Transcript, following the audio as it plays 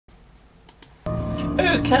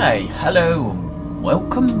Okay, hello,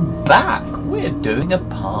 welcome back. We're doing a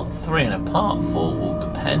part 3 and a part 4 will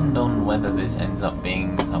depend on whether this ends up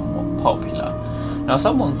being somewhat popular. Now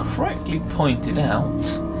someone correctly pointed out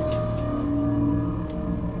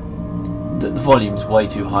that the volume's way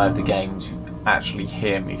too high of the game to actually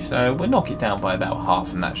hear me, so we'll knock it down by about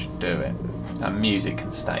half and that should do it. And music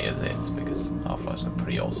can stay as is because Half-Life's got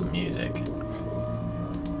pretty awesome music.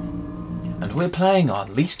 And we're playing our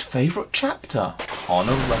least favourite chapter, On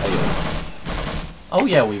a Rail. Oh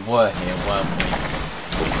yeah, we were here, weren't we?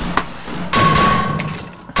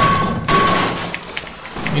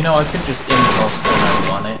 You know, I could just impost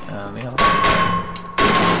on it. The other...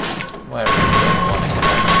 Where is the other one?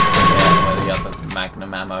 Yeah, where the other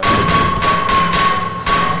Magnum ammo is. I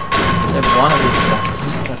said one of these chapters,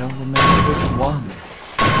 but I don't remember which one.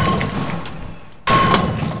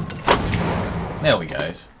 There we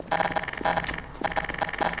go.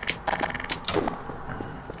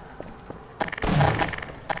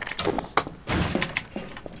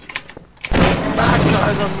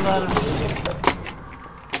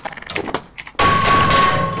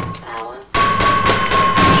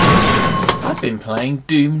 I've been playing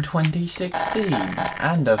Doom 2016,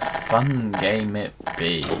 and a fun game it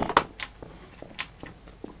be.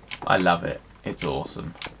 I love it. It's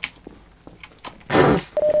awesome.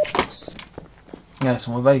 Yes,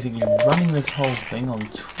 and we're basically running this whole thing on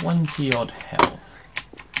 20 odd health.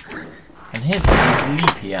 And here's these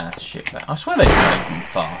leapy ass shit back. I swear they can make them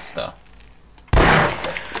faster.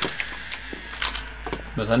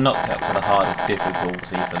 Because I knocked up to the hardest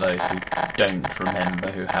difficulty for those who don't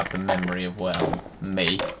remember, who have the memory of, well,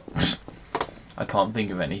 me. I can't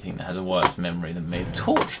think of anything that has a worse memory than me. The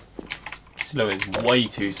torch slow is way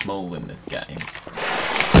too small in this game.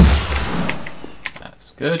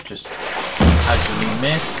 That's good, just casually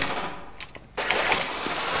miss.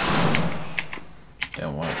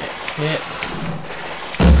 Don't want to get hit.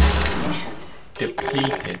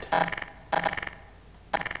 Depleted.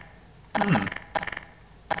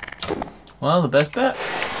 Well, the best bet?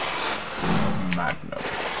 Magnum.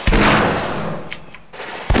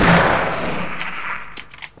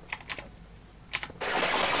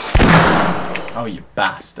 Oh, you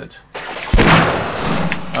bastard.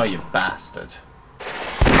 Oh, you bastard.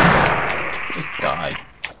 Just die.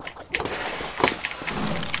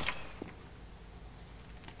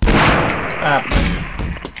 Bad move.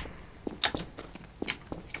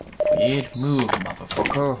 Weird move,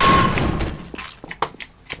 motherfucker.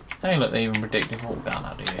 Hey, look, they even predicted what gun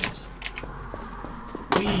I'd use.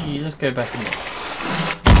 Whee, let's go back and look.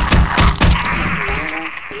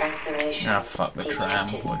 Ah, fuck the tram.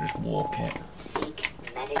 We'll just walk it.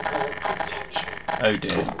 Oh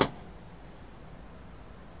dear.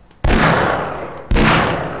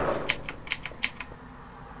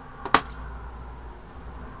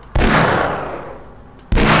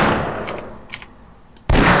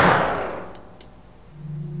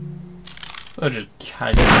 We'll just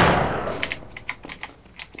catch it.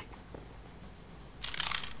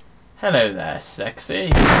 Hello there,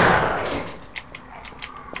 sexy.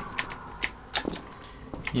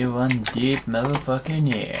 You undead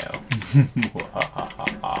motherfucking yeah.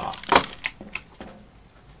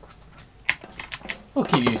 We'll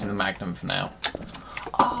keep using the Magnum for now.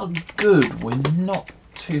 Oh, good. We're not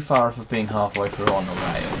too far off of being halfway through On a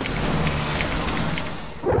Rail.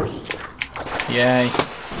 Yay.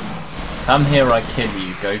 Come here, I kill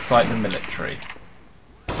you. Go fight the military.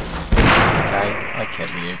 Okay, I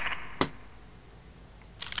kill you.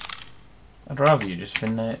 I'd rather you just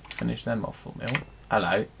finish them off for me. Oh,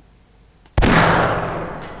 hello.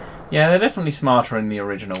 Yeah, they're definitely smarter in the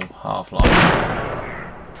original Half-Life.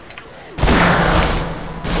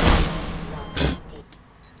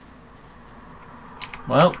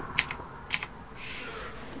 Well.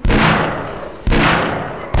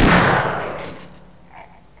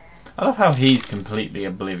 I love how he's completely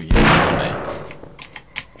oblivious to me.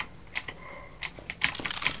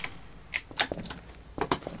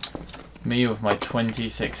 Me with my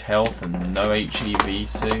 26 health and no HEV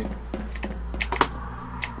suit.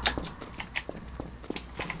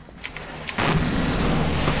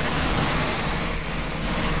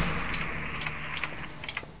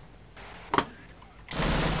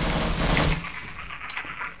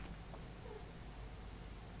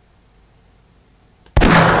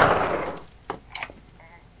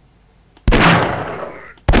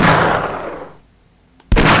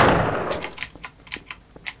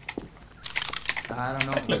 I don't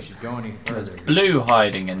know if we should go any further. There's blue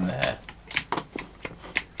hiding in there.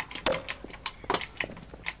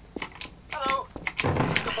 Hello. This is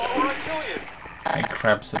the moment I kill you.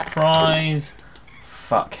 Crab surprise.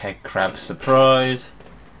 fuck, head crab surprise.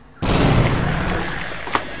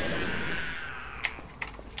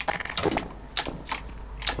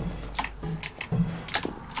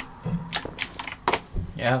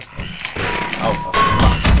 Yes. Oh, for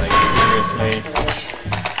fuck's sake, seriously.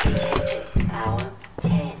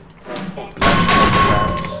 Bloody head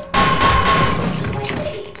crabs.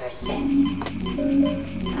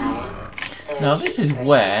 Now this is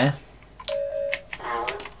where...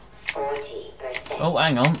 Oh,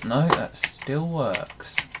 hang on. No, that still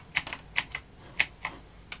works.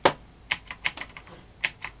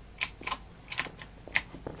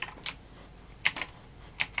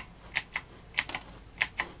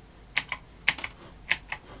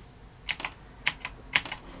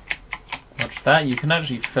 Watch that. You can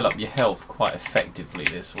actually fill up your health quite effectively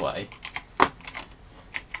this way.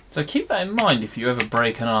 So keep that in mind if you ever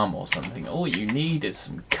break an arm or something. All you need is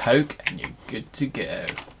some coke and you're good to go.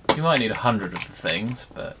 You might need 100 of the things,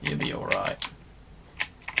 but you'll be alright.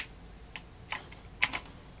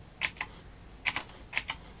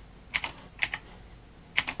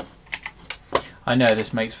 I know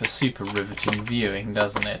this makes for super riveting viewing,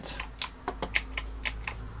 doesn't it?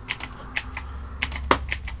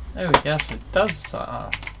 Oh yes, it does.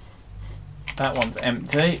 That one's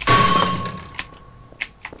empty.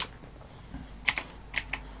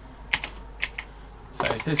 So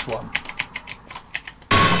is this one.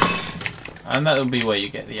 And that'll be where you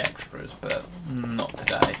get the extras, but not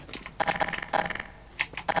today.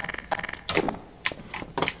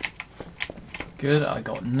 Good, I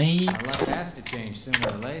got needs. Our luck has to change sooner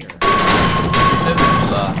or later.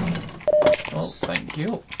 Luck. Oh, thank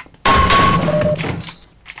you.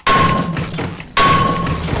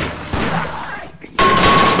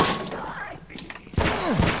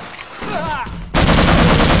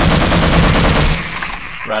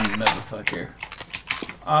 Random motherfucker.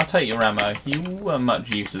 I'll take your ammo. You weren't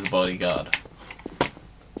much use as a bodyguard.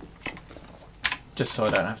 Just so I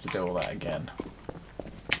don't have to do all that again.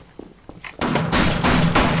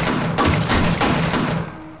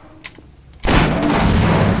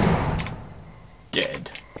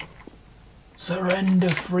 Dead. Surrender,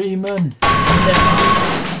 Freeman! Never.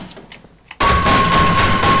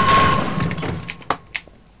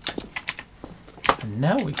 And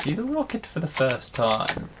now we see the rocket for the first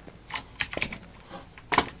time.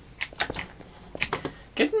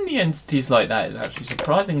 Getting the entities like that is actually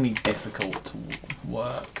surprisingly difficult to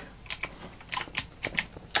work.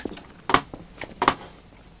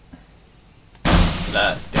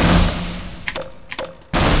 That's difficult.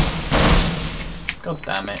 God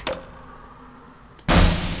damn it.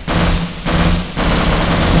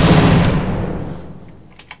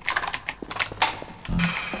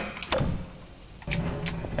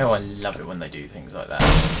 Oh, I love it when they do things like that.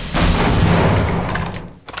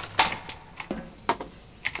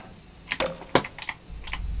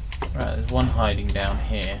 Right, there's one hiding down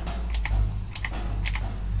here.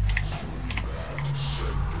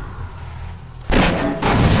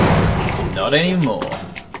 Not anymore.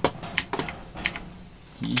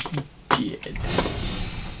 He's dead.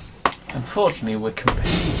 Unfortunately, we're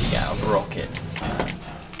completely out of rockets and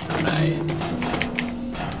grenades.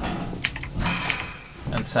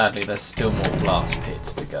 And sadly, there's still more blast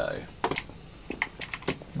pits to go.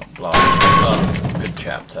 Not blast pits, good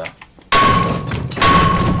chapter.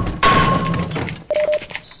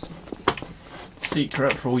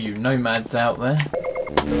 Secret for all you nomads out there.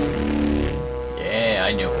 Yeah,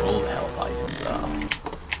 I know where all the health items are.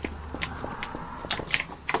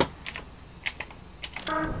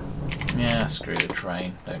 Yeah, screw the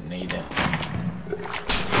train. Don't need it.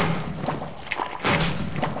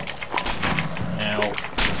 Ow.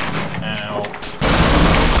 Ow.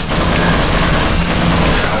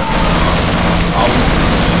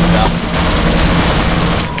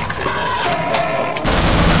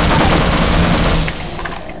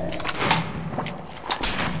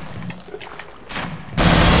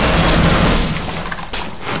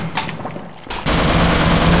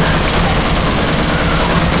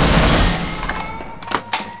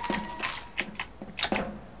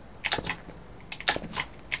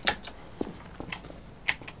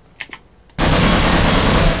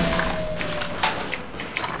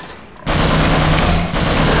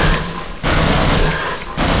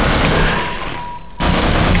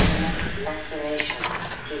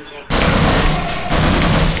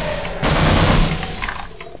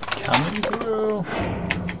 Coming through.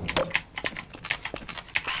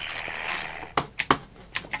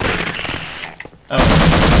 Oh,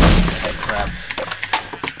 head crabs.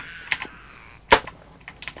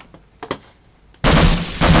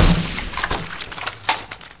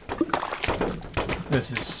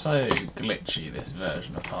 This is so glitchy, this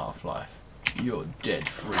version of Half-Life. You're dead,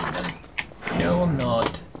 Freeman. No, I'm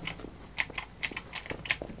not.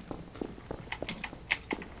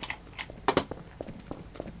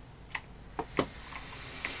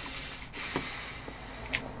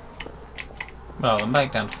 Well, I'm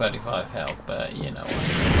back down to 35 health, but you know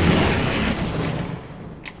what.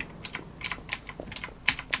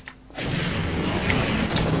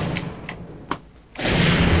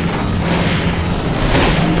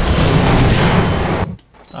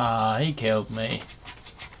 Ah, he killed me.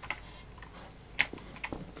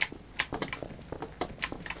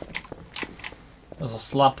 There's a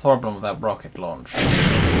slight problem with that rocket launch.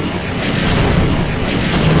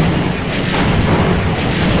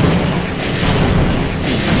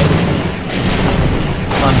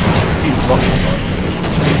 See the rocket launch.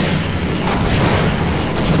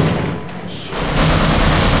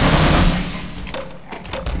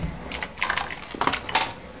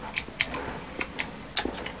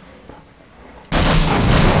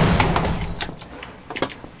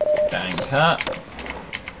 Dang cut.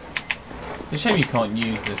 It's a shame you can't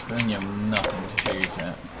use this, but then you have nothing to shoot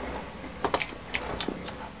at.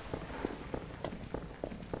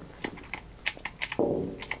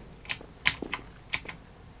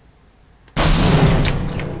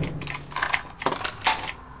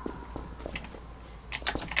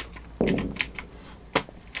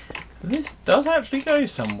 This does actually go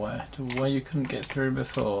somewhere to where you couldn't get through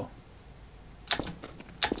before.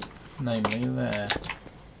 Namely there.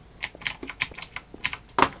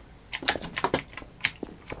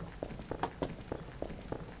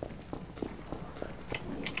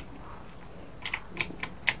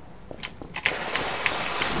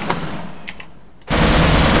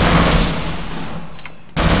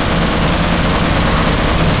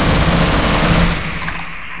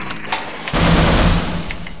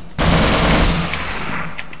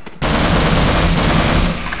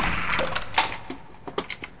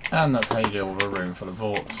 And that's how you deal with a room full of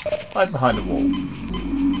vaults. Hide behind a wall.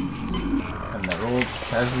 And they're all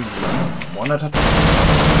casually run, one at a time.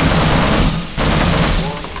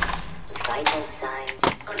 Vital signs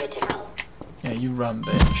critical. Yeah, you run,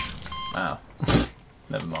 bitch. Ow.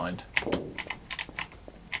 Never mind.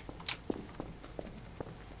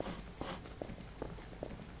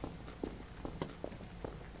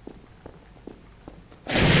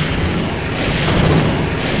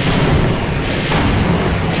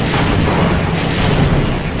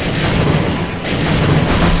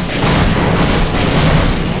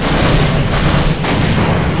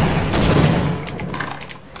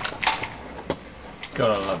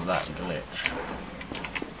 Gotta love that glitch.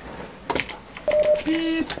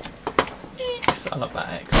 Beep. X. I love that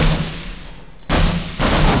X.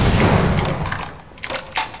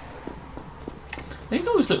 These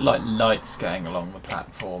always look like lights going along the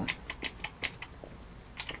platform.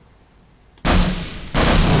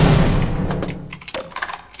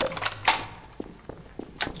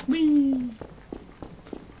 Whee!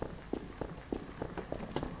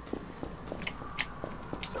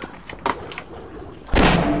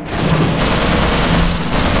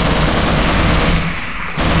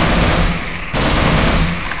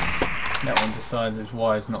 That one decides it's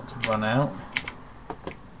wise not to run out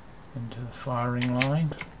into the firing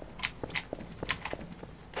line.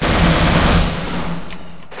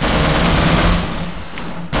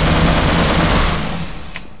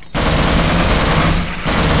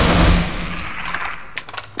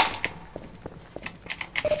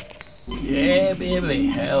 Yeah, baby,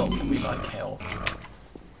 health. We like health.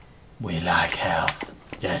 We like health.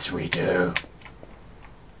 Yes, we do.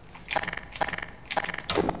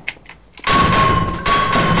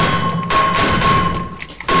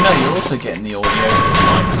 No, you're also getting the audio from the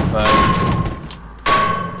microphone.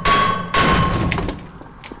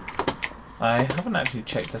 I haven't actually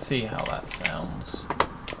checked to see how that sounds.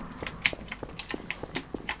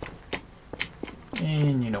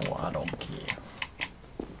 And you know what, I don't care.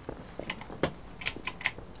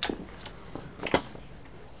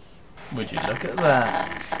 Would you look at that?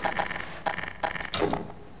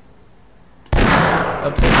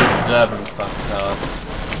 Absolute observant fucktard.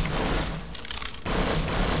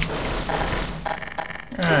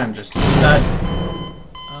 And just be safe.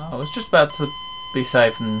 I was just about to be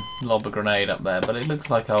safe and lob a grenade up there, but it looks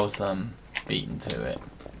like I was beaten to it.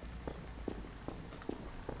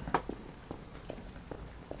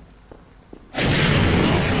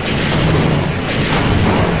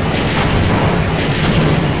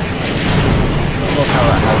 Look how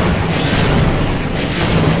that happened.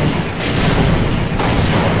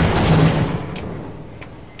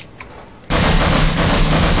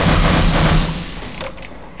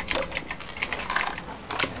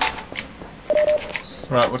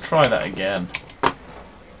 we'll try that again.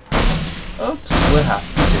 Oops, we'll have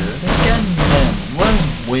to do it again then,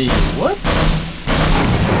 won't we? What?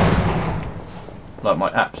 Like my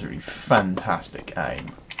absolutely fantastic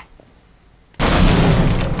aim.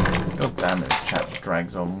 God damn it, this chapter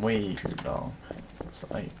drags on way too long. It's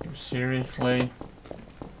like, seriously?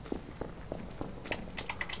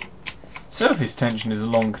 Surface tension is a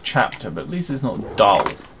long chapter, but at least it's not dull.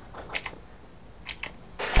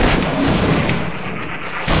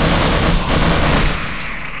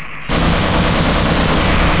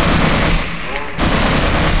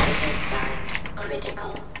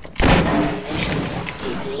 Critical. Mission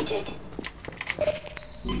depleted.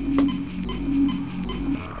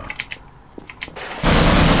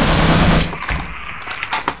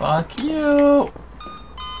 Fuck you!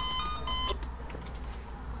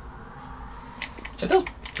 It does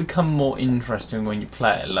become more interesting when you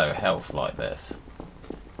play at low health like this.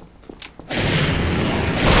 Do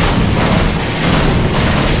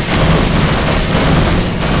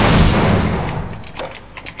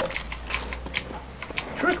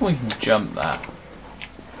you reckon we can jump that?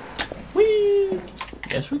 Whee!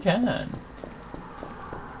 Yes, we can.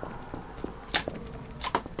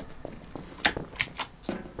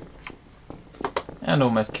 And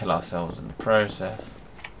almost kill ourselves in the process.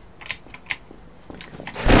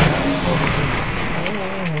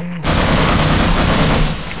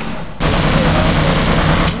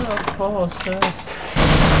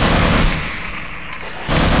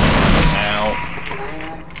 Ow.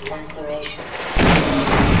 Minor laceration.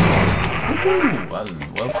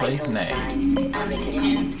 Well played, name.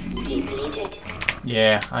 Ammunition depleted.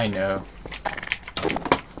 Yeah, I know.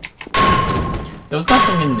 There was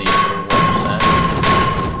nothing in these little ones there.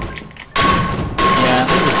 Yeah, I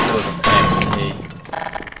think we'll fill them empty.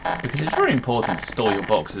 Because it's very important to store your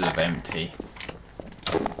boxes of empty.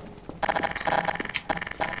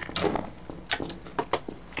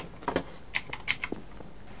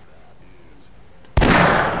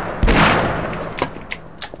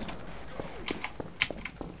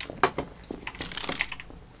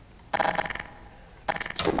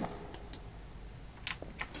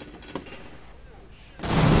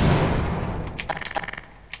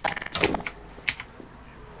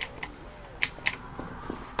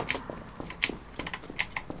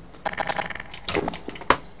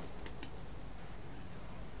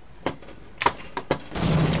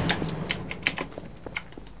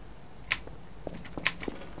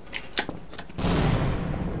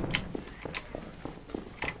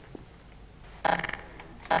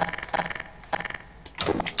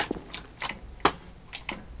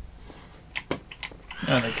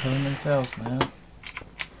 Oh, they're killing themselves now.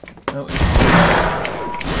 Oh,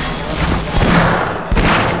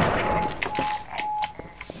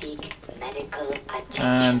 Seek medical attention.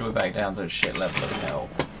 and we're back down to a shit level of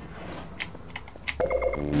health.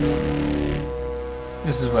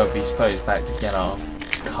 This is where we'll be supposed back to get our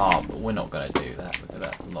car, but we're not going to do that because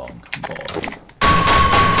that's long and boring.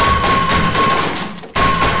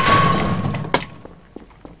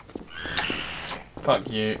 Fuck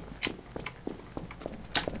you.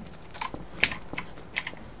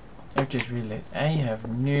 I've just realised I have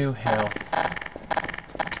no health.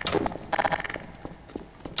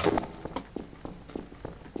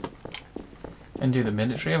 And do the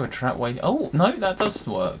military have a trap waiting? Oh, no, that does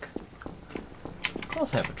work. Of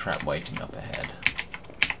course I have a trap waiting up ahead.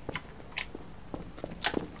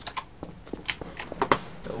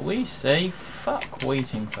 But we say fuck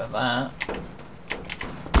waiting for that.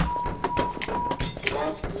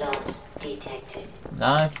 Life loss detected.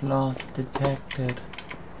 Life loss detected.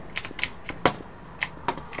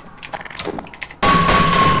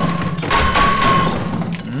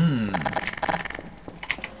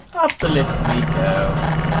 Up the lift we go.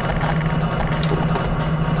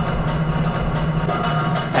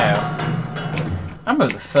 Oh. I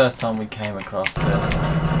remember the first time we came across this.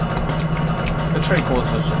 The trick was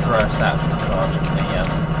to throw a satchel charge in the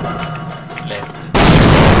lift.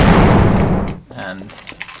 And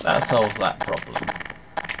that solves that problem.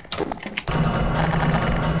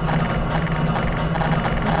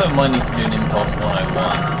 Also, I might need to do an impulse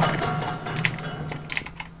 101.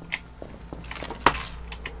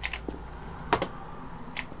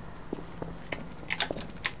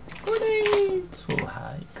 Will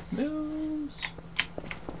hike moves.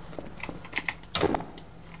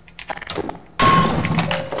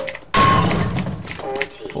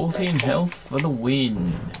 14 health for the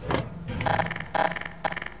win.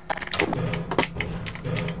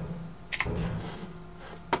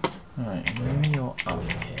 Right, and when you're up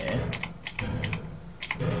here.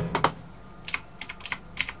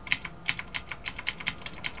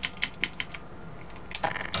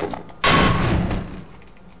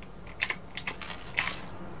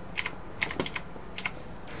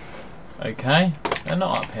 Okay, they're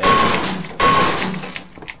not up here.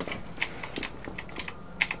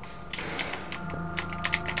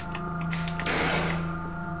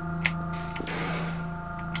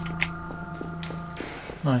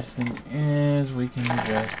 Nice thing is we can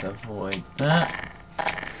just avoid that.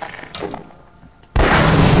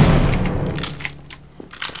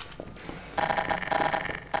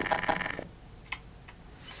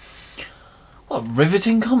 What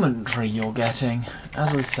riveting commentary you're getting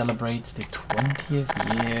as we celebrate the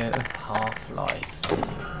 20th year of Half-Life.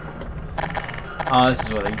 Ah, this is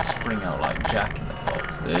where they spring out like Jack in the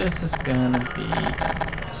Box. This is gonna be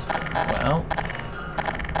interesting. Well,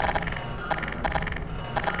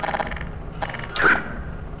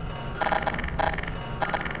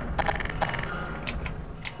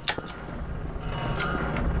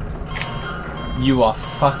 you are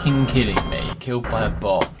fucking kidding me. Killed by a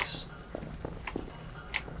box.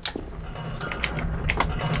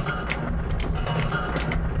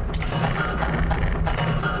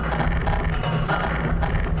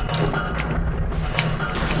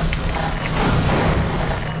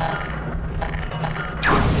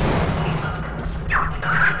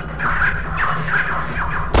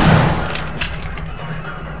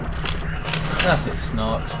 That's it,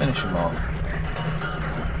 Snarks. Finish him off.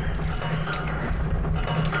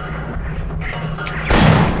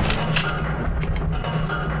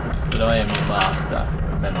 But I am your master.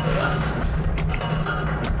 Remember that.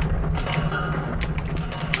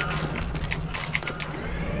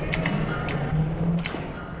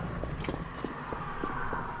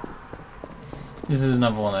 This is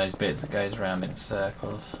another one of those bits that goes around in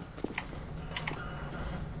circles.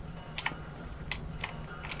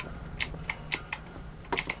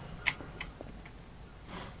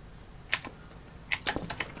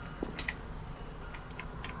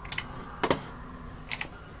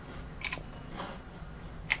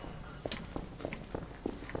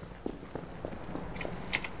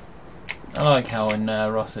 I like how in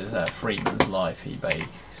Ross's Freeman's Life he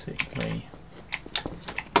basically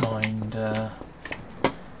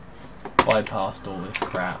bypassed all this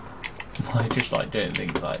crap by just like doing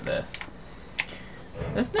things like this.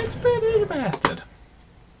 This next bit is a bastard.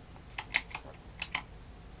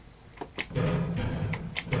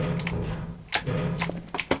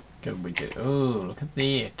 Can we do? Oh, look at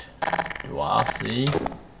that! Do I see?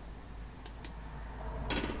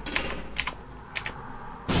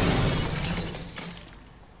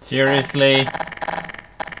 Seriously?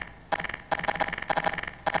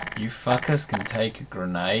 You fuckers can take a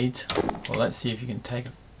grenade? Well, let's see if you can take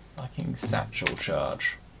a fucking satchel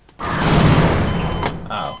charge.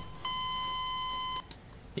 Oh.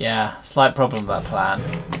 Yeah, slight problem with that plan.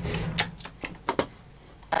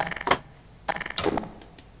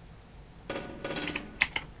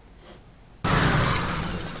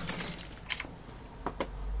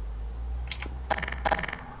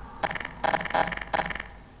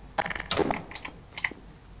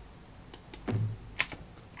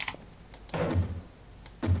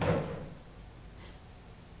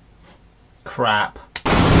 Crap.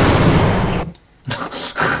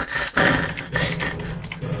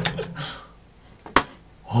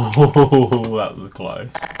 Oh, that was close.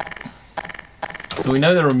 So we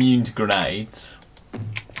know they're immune to grenades.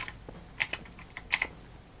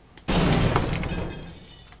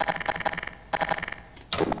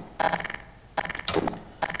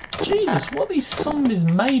 Jesus, what are these zombies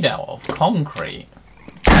made out of? Concrete.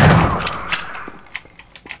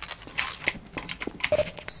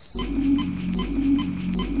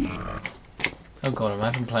 Oh god,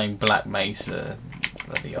 imagine playing Black Mesa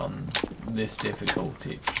bloody on this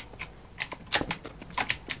difficulty.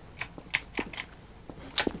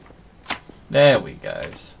 There we go.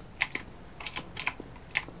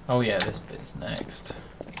 Oh yeah, this bit's next.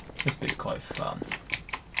 This bit's quite fun.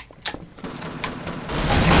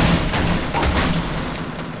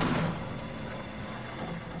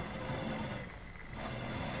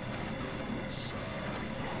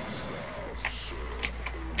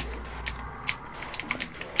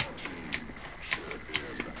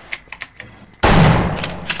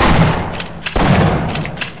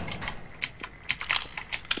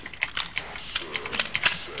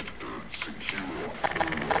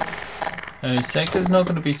 Oh, sector's not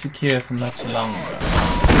going to be secure for much longer.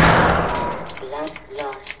 Blood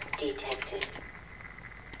loss detected.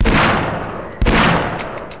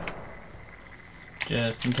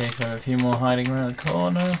 Just in case I have a few more hiding around the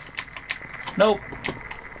corner. Nope.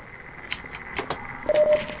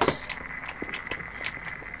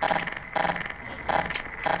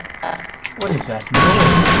 What What is that noise?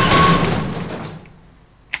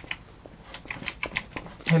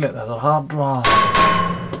 Hey look, there's a hard drive.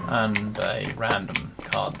 And a random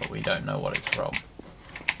card, but we don't know what it's from.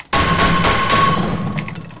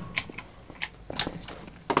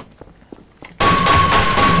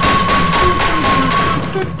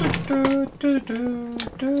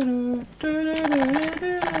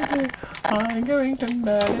 I'm going to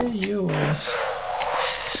marry you.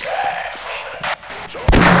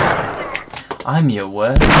 I'm your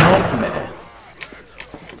worst nightmare.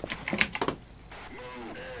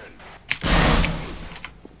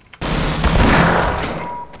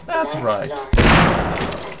 That's right.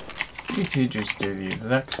 You two just do the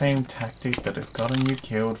exact same tactic that has gotten you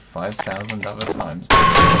killed 5,000 other times.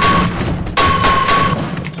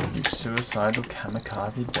 You suicidal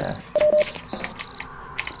kamikaze bastards.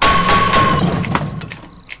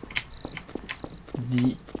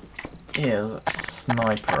 There is a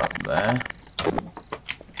sniper up there.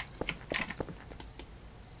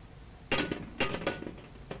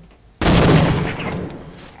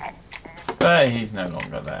 But he's no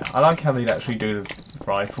longer there. I like how they'd actually do the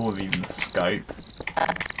rifle with even the scope.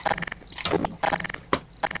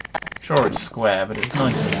 Sure, it's square, but it's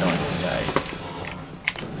 1998.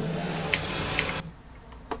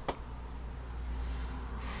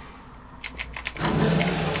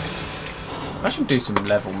 I should do some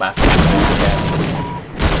level mapping again.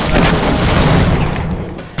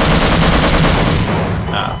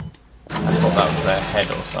 Ah, I thought that was their head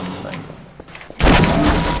or something.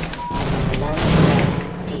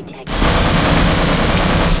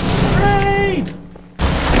 Raid!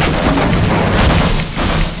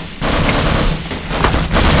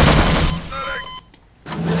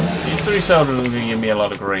 These three soldiers are going to give me a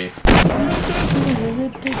lot of grief.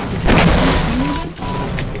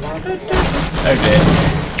 Oh dear.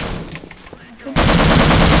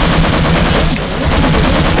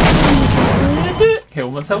 Kill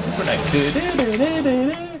myself with grenade.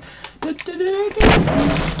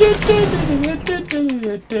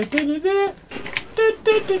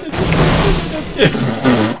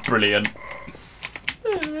 Brilliant.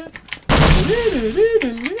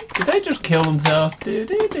 Did they just kill themselves?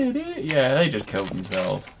 Yeah, they just killed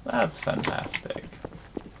themselves. That's fantastic.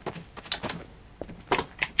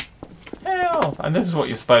 Hell, and this is what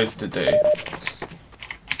you're supposed to do.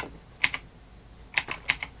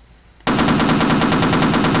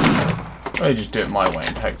 Or you just do it my way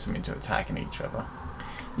and coax them into attacking each other.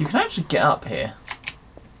 You can actually get up here.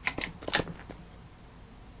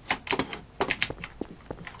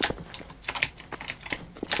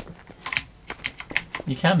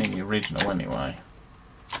 You can in the original anyway.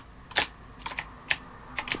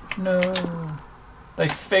 No. They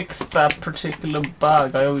fixed that particular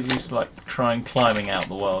bug. I always used to like trying climbing out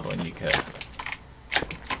the world when you could.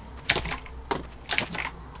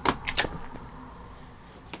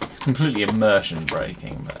 It's completely immersion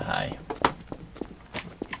breaking, but hey.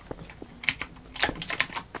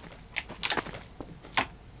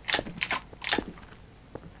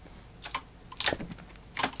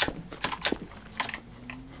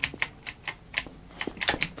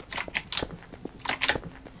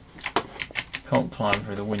 Can't climb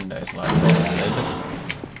through the windows like this, did.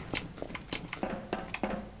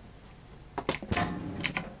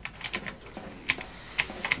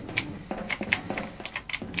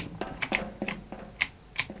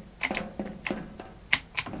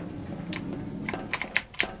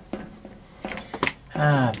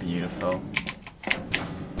 Ah, beautiful.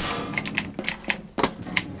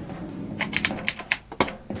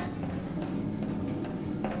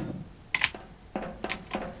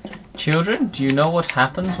 Children, do you know what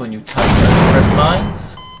happens when you touch those strip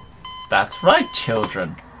mines? That's right,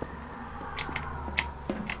 children.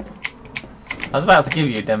 I was about to give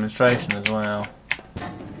you a demonstration as well.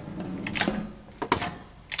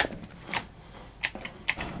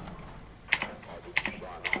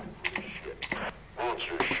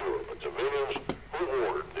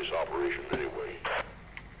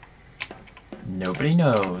 Nobody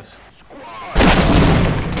knows.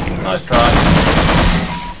 Nice try.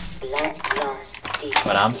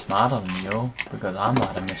 But I'm smarter than you, because I'm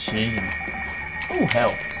not a machine. Oh,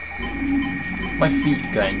 hell. My feet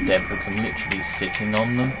are going dead because I'm literally sitting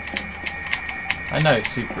on them. I know,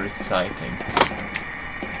 it's super exciting.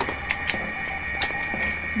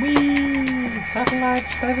 Whee! Satellite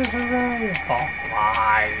status array!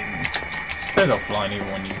 Offline! It says offline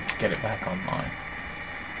even when you get it back online.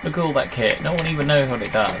 Look at all that kit. No one even knows what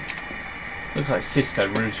it does. Looks like Cisco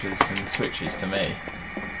routers and switches to me.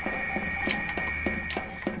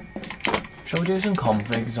 Shall we do some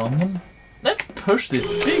configs on them? Let's push this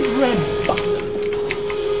big red button.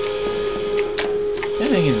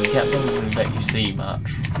 thing is, the cat doesn't really let you see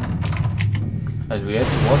much. As we had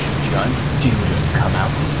to watch a giant dildo come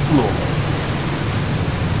out the floor.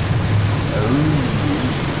 Oh,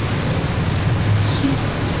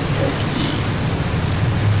 super sexy.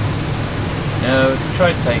 No, if you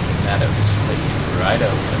tried taking that, it would split you right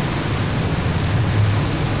open.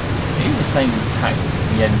 They use the same tactic as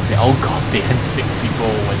the N6. Oh god, the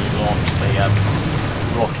N64 when you launch the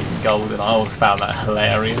rocket in Golden. I always found that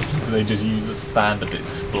hilarious because they just use the standard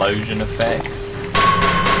explosion effects.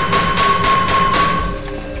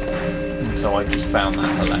 So I just found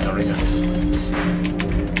that hilarious.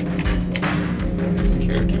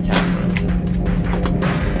 Security cameras.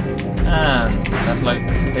 And satellite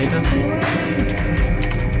status.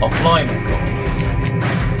 Offline, of course.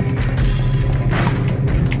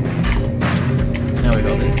 Now we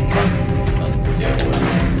got this fun to deal with.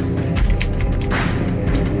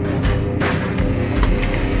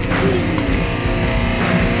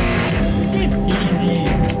 It's easy.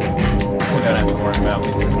 We don't have to worry about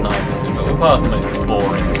Mr. Snipers. We're past the most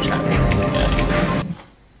boring chapter of the game,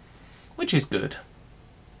 which is good.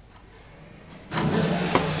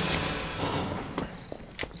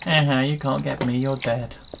 You can't get me, you're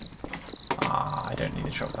dead. Ah, I don't need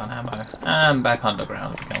the shotgun ammo. And back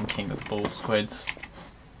underground to become king of the ball squids.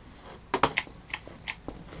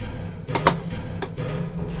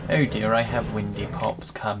 Oh dear, I have windy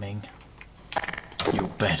pops coming.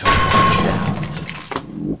 You better watch out.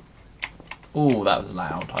 Ooh, that was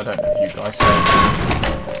loud. I don't know if you guys said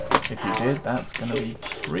that. If you did, that's going to be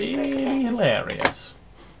really hilarious.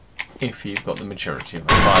 If you've got the maturity of a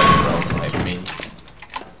 5-year-old like me.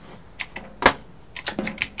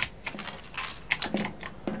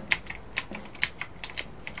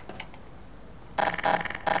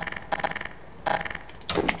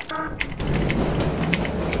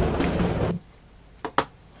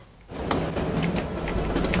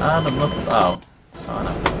 And I'm not... Oh. Sign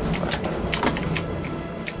up.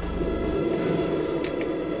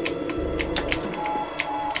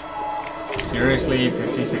 Seriously,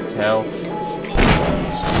 56 health.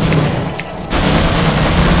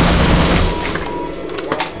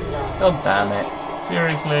 God damn it.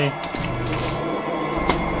 Seriously.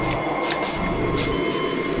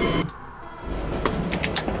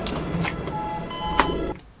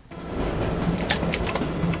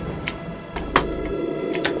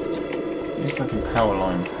 These fucking power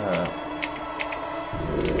lines hurt.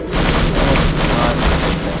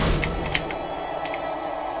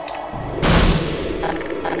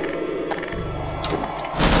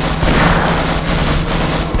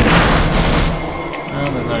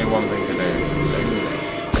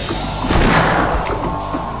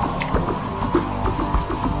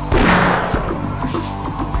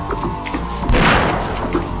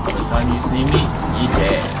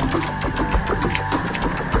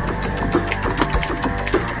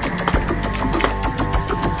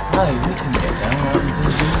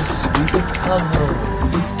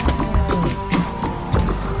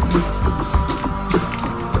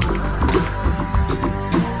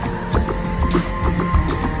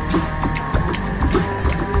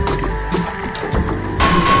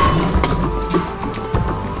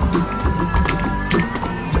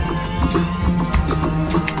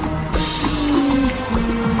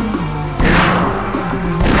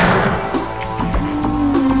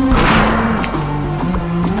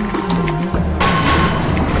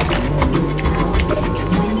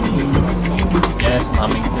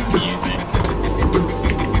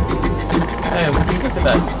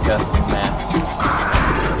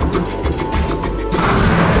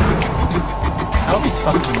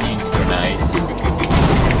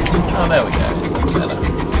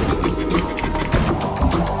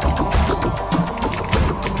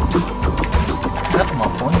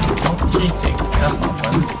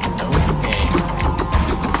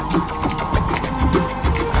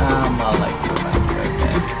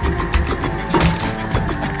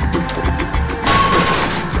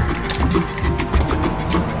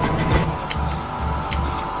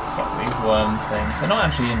 They're not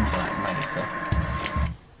actually in Black Mesa.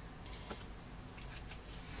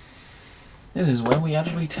 This is where we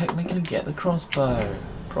actually technically get the crossbow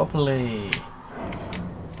properly.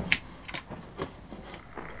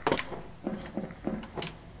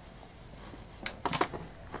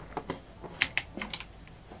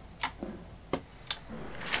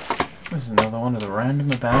 This is another one of the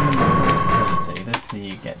random abandoned facility. This is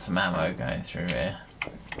you get some ammo going through here.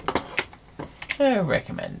 So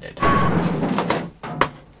recommended.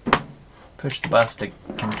 Push the busted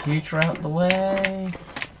computer out the way.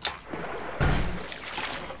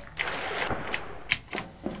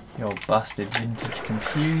 Your busted vintage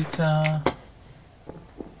computer.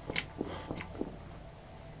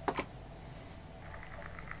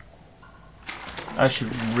 I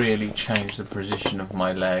should really change the position of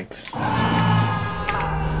my legs.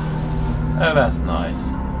 Oh, that's nice.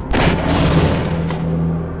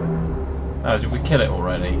 Oh, did we kill it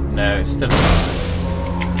already? No, it's still...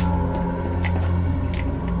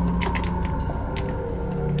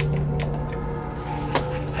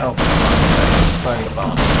 Oh, for fuck's sake,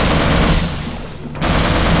 bone.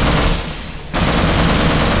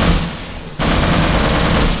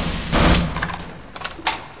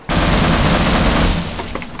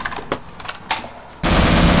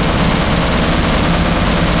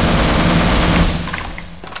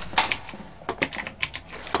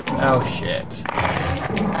 Oh shit.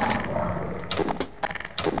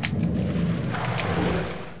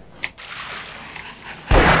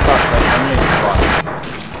 Fuck's sake, I missed one.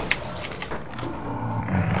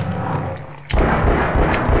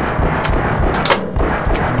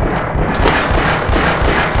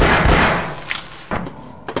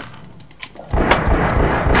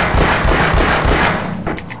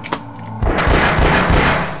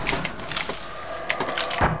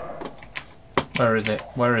 Where is it?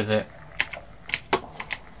 Where is it?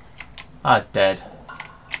 Ah, it's dead.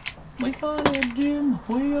 We got it, Jim.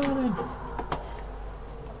 We got it.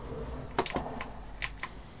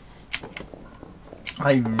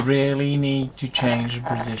 I really need to change the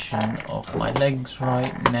position of my legs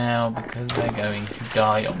right now because they're going to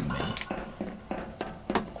die on me.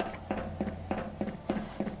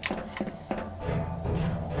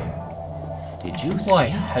 Did you Why,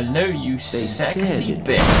 see? hello, you sexy said-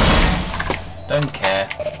 bitch. Don't care.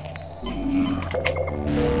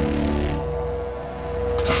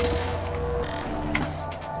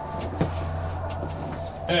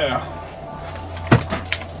 Yeah.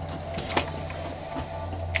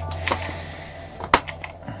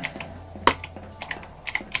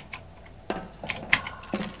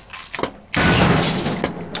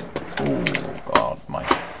 Oh God, my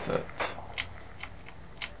foot.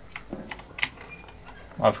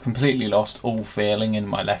 I've completely lost all feeling in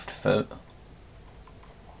my left foot.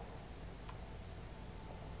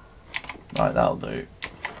 Right, that'll do.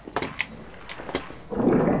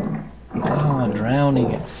 Oh,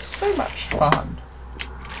 drowning, it's so much fun.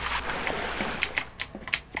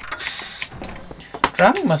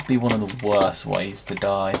 Drowning must be one of the worst ways to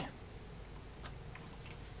die.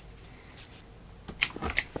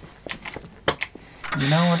 You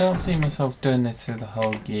know, I don't see myself doing this through the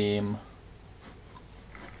whole game.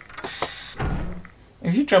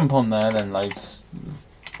 If you jump on there, then loads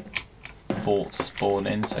of vaults spawn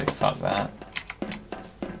in, so fuck that.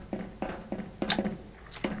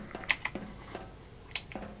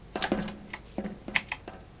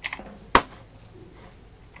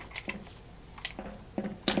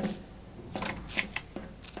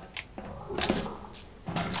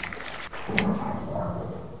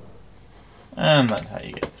 And that's how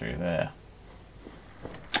you get through there.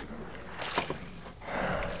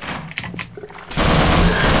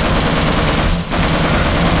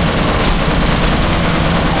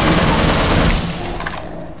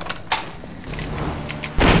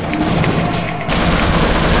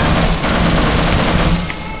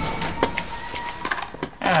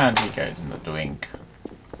 And he goes in the drink.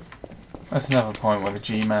 That's another point where the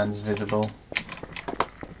G-Man's visible.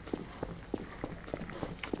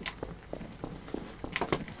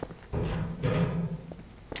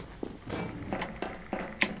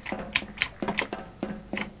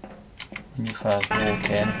 When you first walk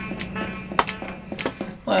in.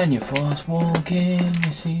 When you first walk in,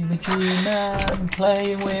 you see the G-Man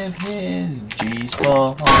playing with his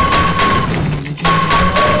G-spot. You see the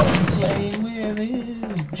G-Man playing with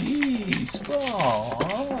his G-spot.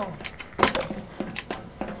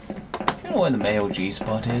 You know where the male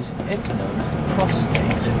G-spot is? It's known as the prostate.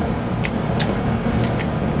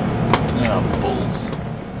 Oh, balls.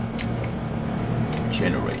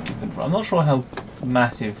 Generator control. I'm not sure how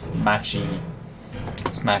massive, smashy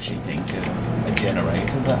things are a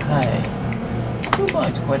generator, but hey, who would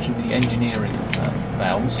like to question the engineering of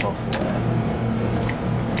valve software?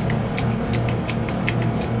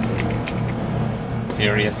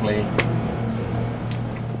 Seriously?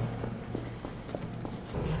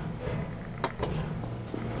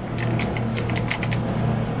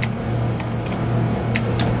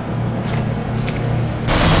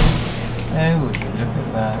 Oh, would you look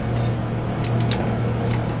at that?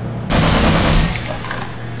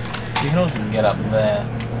 You can also get up there.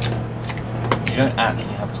 You don't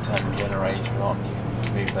actually have to turn the generator on, you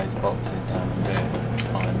can move those boxes down and do it.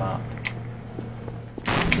 Climb up.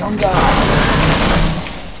 Younger!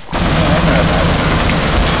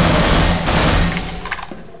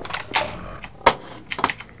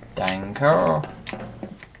 Danker.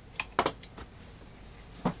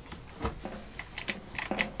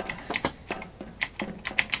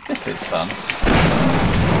 bit's fun.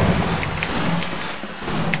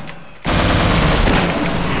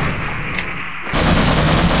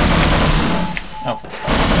 Oh, for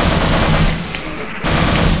fuck's sake.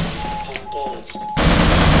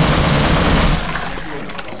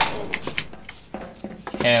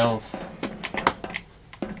 Health.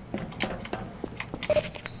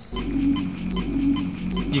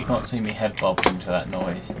 You can't see me head bobbing to that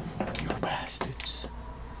noise. You bastards.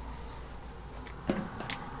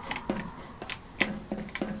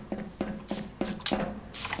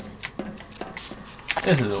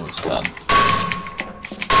 This is always fun.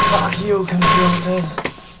 Fuck you, computers!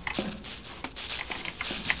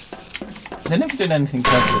 They never did anything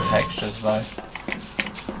clever with textures though.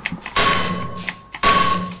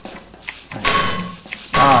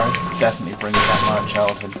 This definitely brings back my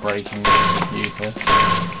childhood breaking computers.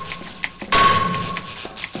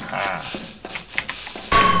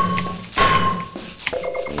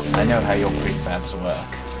 I know how your prefabs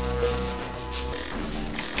work.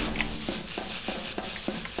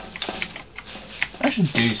 I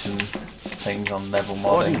should do some things on level modding.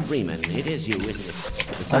 Gordon Freeman, it is you, isn't it?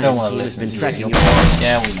 I don't want to listen to you.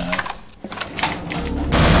 Yeah, we know.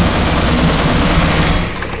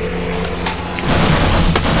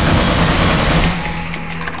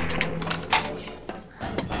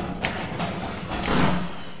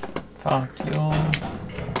 Fuck you.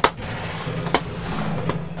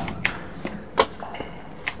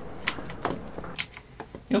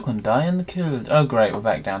 You're gonna die in the killed. Oh great, we're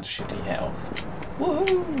back down to shitty health.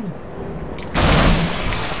 Woohoo!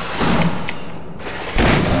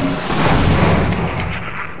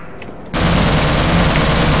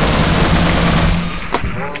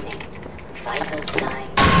 Vital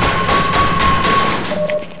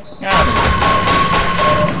signs.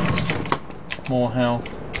 More health.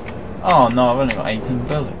 Oh no, I've only got 18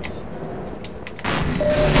 bullets.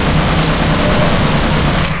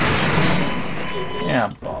 Yeah,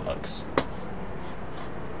 bollocks.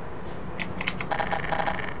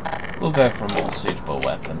 We'll go for a more suitable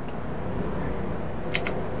weapon.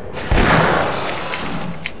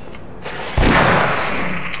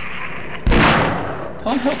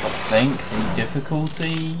 Can't help but think the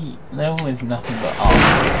difficulty level is nothing but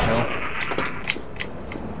artificial.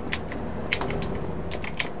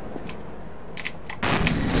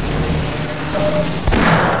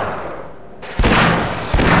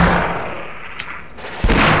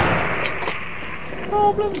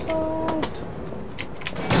 Problem solved.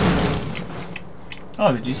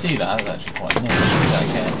 Oh, did you see that? That was actually quite neat. See that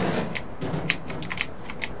again.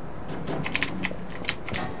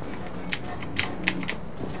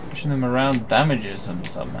 Pushing them around damages them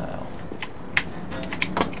somehow.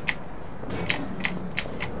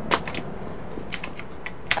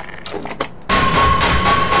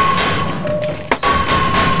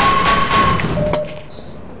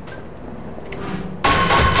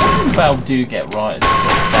 Valve do get right as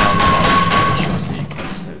sort of down the line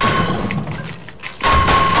sequences.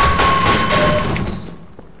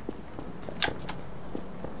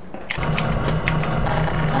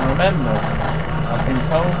 And remember, I've been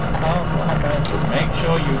told to pass what I meant, but make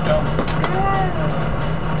sure you don't.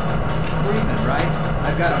 Freeman, right?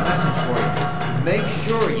 I've got a message for you. Make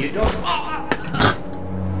sure you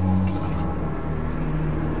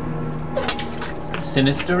don't.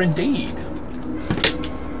 Sinister indeed.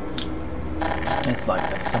 It's like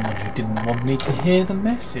there's someone who didn't want me to hear the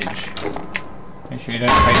message. Make sure you don't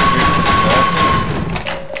pay through to the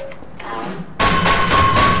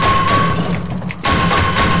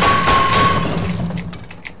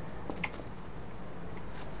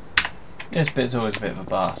This bit's always a bit of a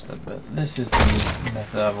bastard, but this is the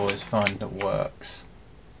method I've always found that works.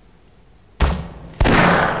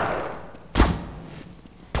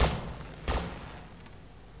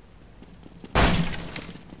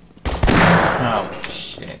 Oh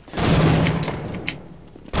shit.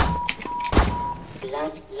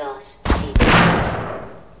 Blood loss.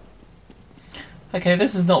 Okay,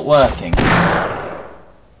 this is not working.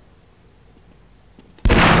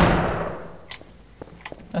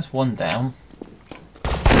 That's one down.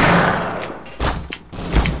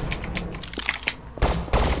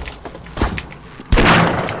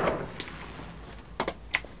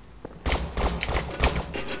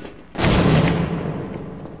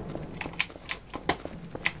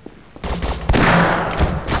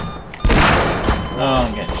 Oh,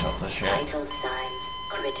 I'm getting shot to shit. Vital signs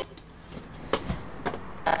critical.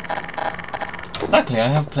 Luckily, I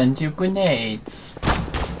have plenty of grenades.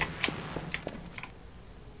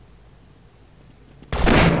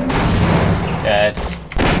 Dead.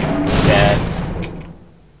 Dead.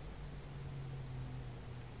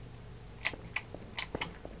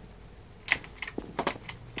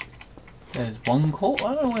 one corpse?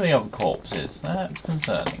 I don't know where the other corpse is. That's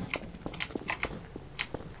concerning.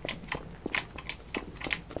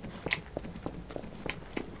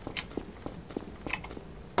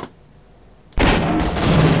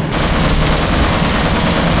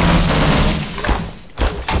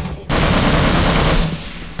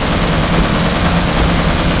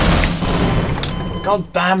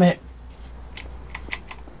 God damn it!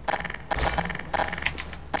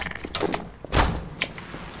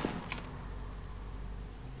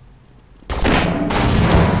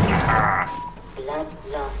 Blood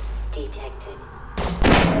loss detected.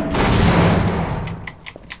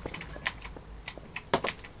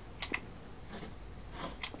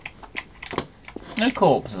 No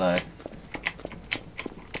corpse though.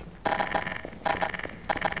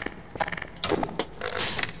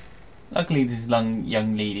 Luckily these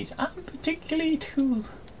young ladies aren't particularly too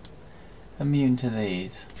immune to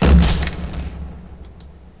these.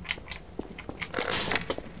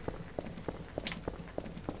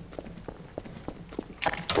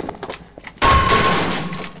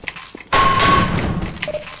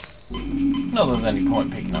 Not that there's any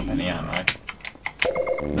point picking up any ammo.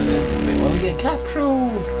 But this is the bit where we get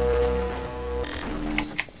captured!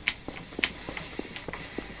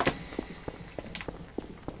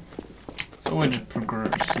 So we'll just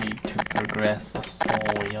proceed to progress the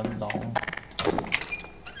story along.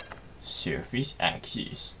 Surface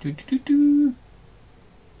access. Doo -doo -doo -doo.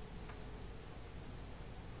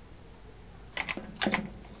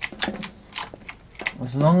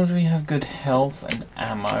 As long as we have good health and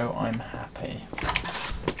ammo, I'm happy.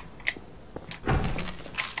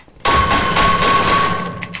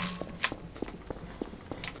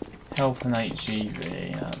 Health and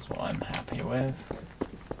HEV, that's what I'm happy with.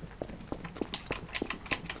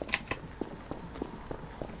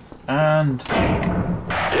 And...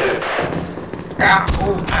 Ow,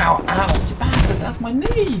 oh, ow, ow, you bastard, that's my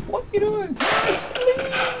knee! What are you doing? That's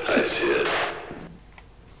it.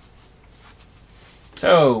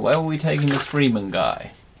 So, where are we taking this Freeman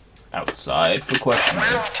guy? Outside for questioning.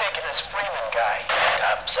 Where are we taking this Freeman guy?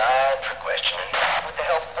 Outside for questioning. What the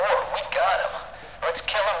hell for? We got him. Let's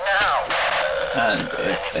kill him now. And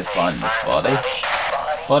if they find the body...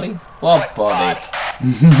 Body? What body?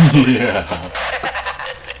 Yeah.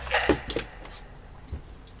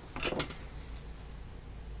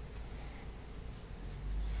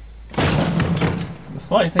 The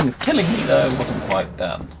slight thing of killing me though wasn't quite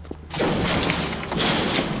done.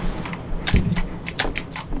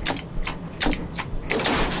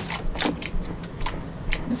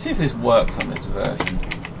 Let's see if this works on this version.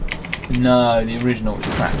 No, the original was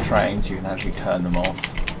track trains, you can actually turn them off.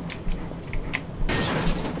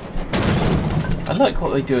 I like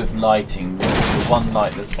what they do with lighting, the one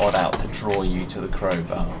light that's odd out to draw you to the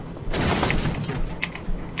crowbar.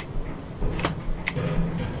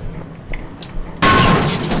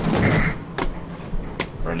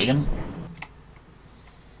 Brilliant.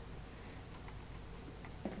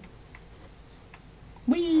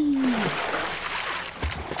 Whee!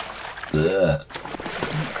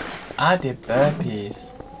 I did burpees.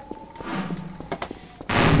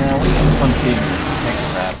 Now we can continue with head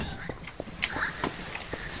crabs.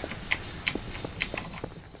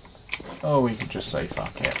 Or we could just say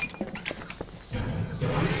fuck it.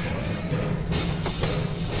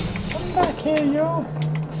 Come back here, yo!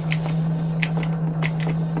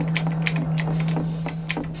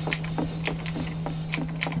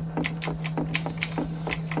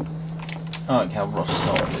 I like how Ross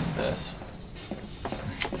started this.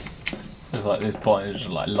 It's like this point is just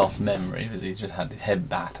like lost memory because he's just had his head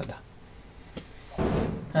battered.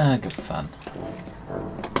 Ah, good fun.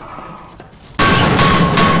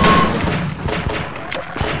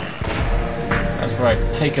 That's right,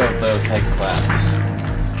 take out those head claps.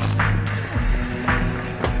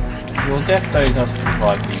 Your death day does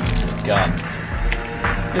provide me with a gun.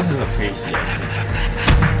 This is appreciated.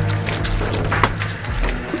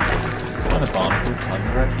 What a barnacle tongue,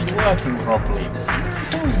 you're actually working properly.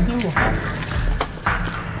 What do you have?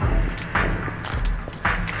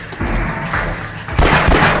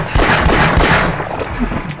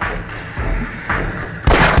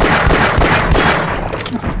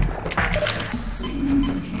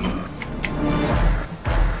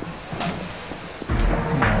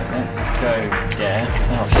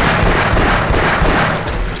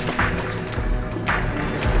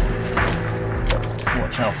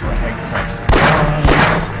 Watch out for a head crab supply.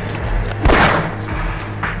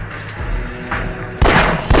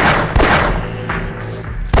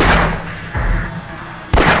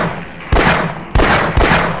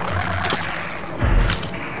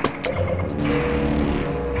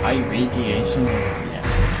 High radiation, yeah.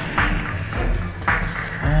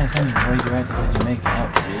 Radioactive as you make it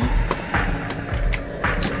out to be.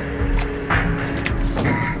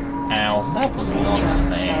 Ow, that was not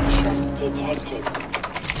smash. Extraction detected.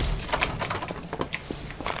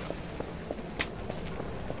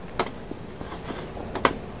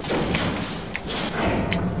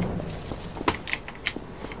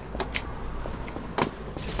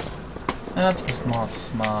 That was not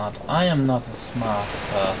smart. I am not a smart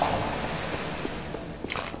person.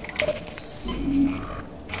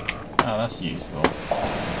 Oh, that's useful.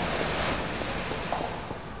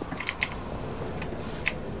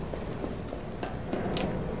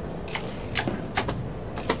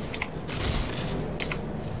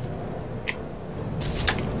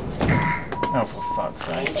 Oh, for fuck's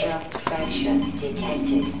sake. Major fracture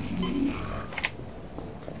detected.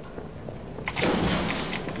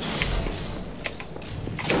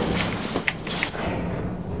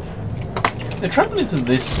 The trouble is with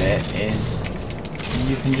this bit is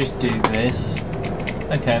you can just do this.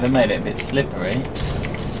 Okay, they made it a bit slippery.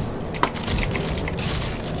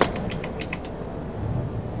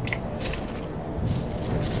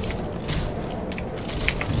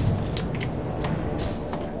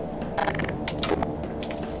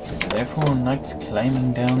 But everyone likes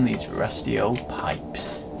climbing down these rusty old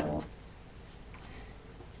pipes.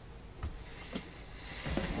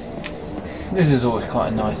 This is always quite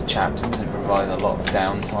a nice chapter because it provides a lot of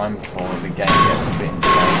downtime before the game gets a bit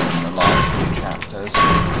insane in the last few chapters.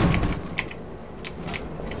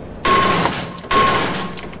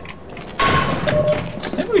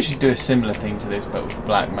 Maybe we should do a similar thing to this but with the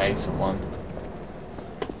Black Mesa one.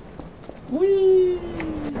 Whee!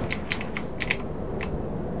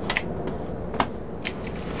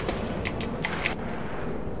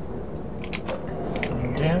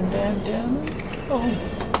 Down, down, down. Oh.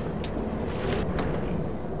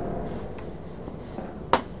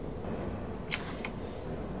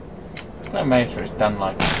 That Mesa is done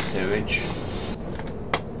like sewage.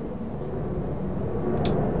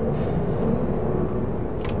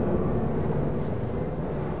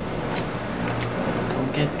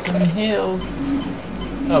 We'll get some hills.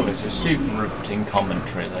 Oh, this is super riveting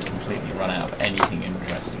commentaries. I completely run out of anything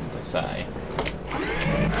interesting to say.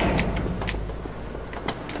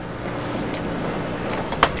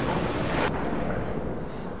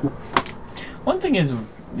 One thing is with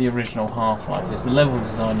the original Half-Life is the level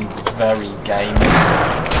design is very gamey.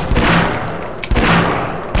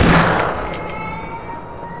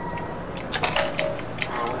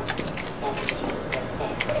 Power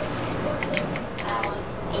 70%. Power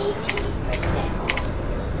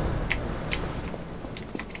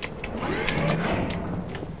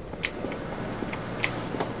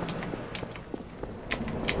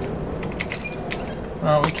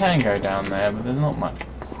Well, we can go down there, but there's not much point.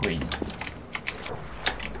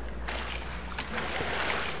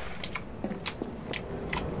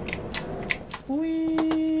 Whee!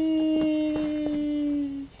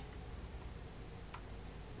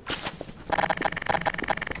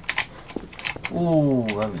 Ooh,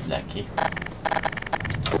 that was lucky.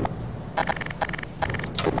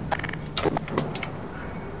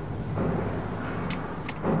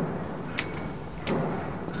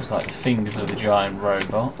 Just like the fingers of the giant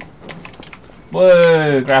robot.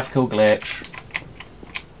 Whoa, graphical glitch.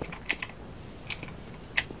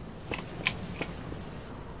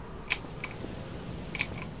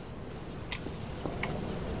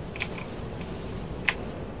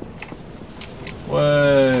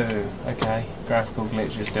 Whoa, okay, graphical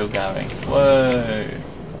glitch is still going. Whoa.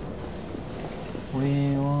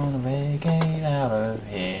 We wanna vacate out of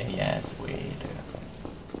here, yes we do.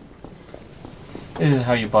 This is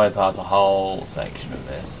how you bypass a whole section of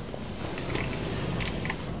this.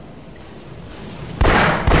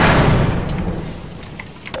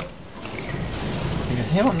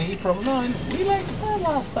 Because here on the EEPROM line, we like to play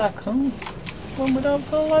our Saxons when we don't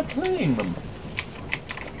feel like playing them.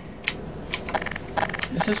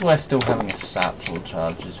 This is where still having a satchel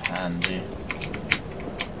charge is handy.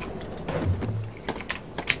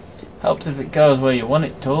 Helps if it goes where you want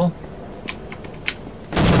it to.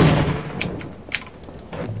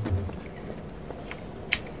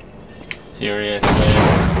 Seriously?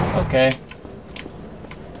 Okay.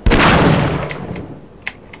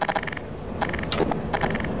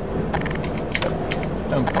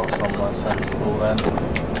 Don't go somewhere sensible then.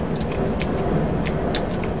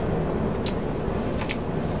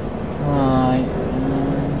 Right,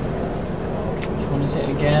 God, which one is it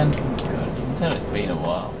again? God, you can tell it's been a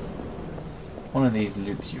while. One of these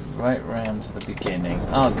loops you right round to the beginning.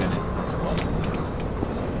 Oh goodness, this one.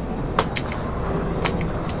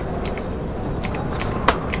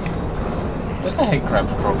 Just the head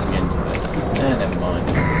crabs dropping into this. Eh, never mind.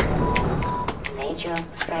 Major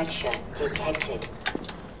fracture detected.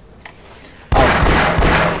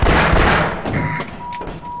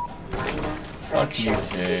 Minor Fuck you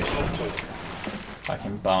fracture too. detected.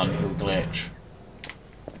 Fucking barnacle glitch.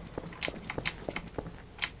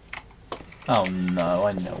 Oh no,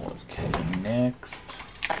 I know what's coming next.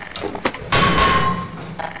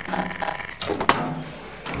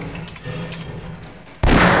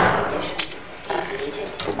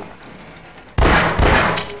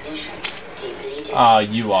 Ah,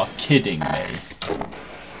 you are kidding me.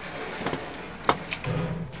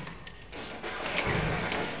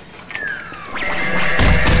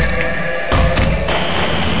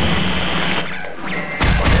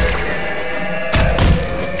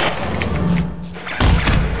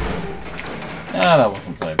 Ah, that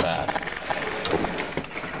wasn't so bad.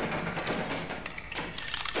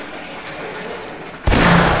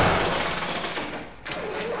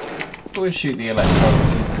 We'll shoot the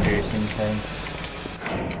electricity producing thing.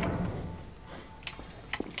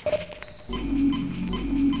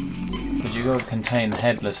 But you gotta contain the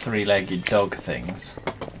headless three-legged dog things.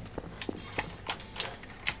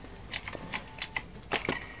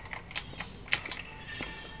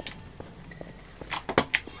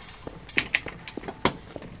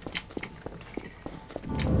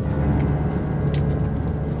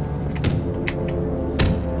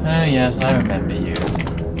 Oh yes, I remember you.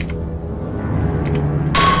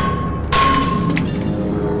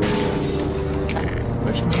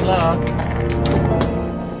 Wish me luck.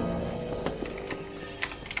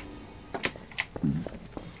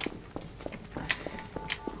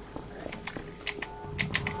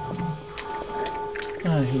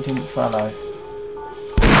 Oh, he didn't follow.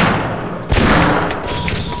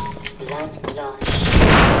 Blood loss.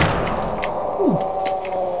 Ooh,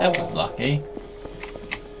 that was lucky.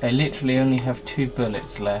 I literally only have 2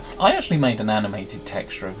 bullets left. I actually made an animated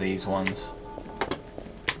texture of these ones.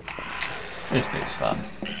 This bit's fun.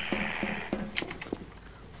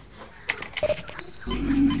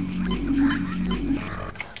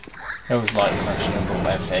 It was like questionable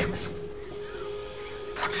ethics.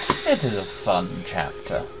 It is a fun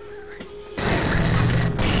chapter.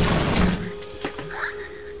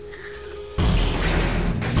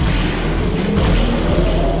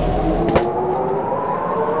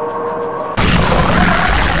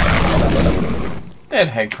 Dead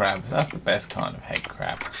head crab. That's the best kind of head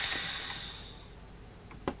crab.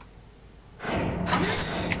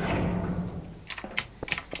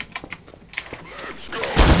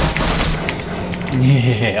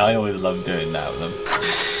 Yeah, I always love doing that with them.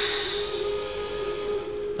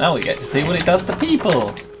 Now we get to see what it does to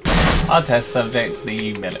people. Our test subject,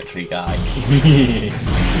 the military guy.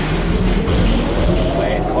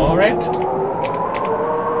 Wait for it.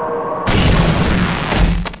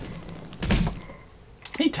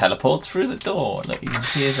 He teleports through the door. Look, you can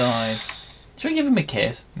see his eyes. Should we give him a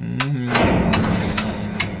kiss?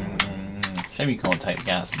 Shame you can't take the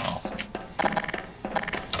gas mask.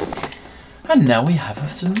 And now we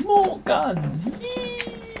have some more guns. Yee!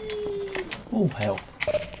 Oh, health.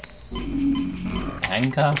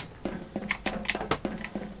 Anchor.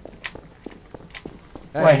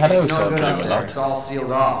 Wait, hello, it's no sir. good up Blue there. Alert. It's all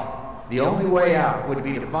sealed off. The only way out would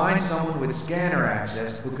be to find someone with scanner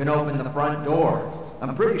access who can open the front door.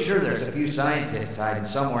 I'm pretty sure there's a few scientists hiding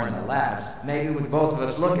somewhere in the labs. Maybe with both of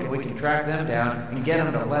us looking, we can track them down and get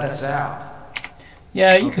them to let us out.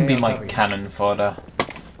 Yeah, you can Okay, be I'll my cover you. cannon fodder.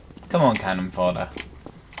 Come on, cannon fodder.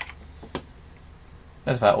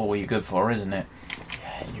 That's about all you're good for, isn't it?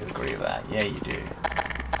 Yeah, you agree with that. Yeah, you do.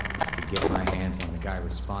 To get my hands on the guy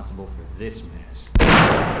responsible for this mess.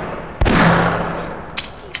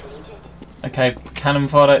 Okay, cannon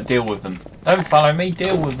fodder, deal with them. Don't follow me,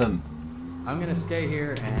 deal with them. I'm gonna stay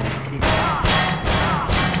here and keep...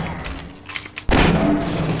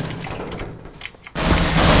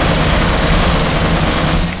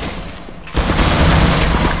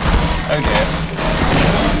 Oh dear.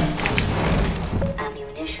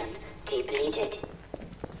 Ammunition depleted.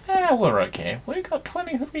 Ah, we're okay. We've got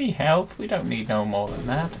 23 health. We don't need no more than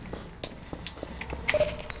that.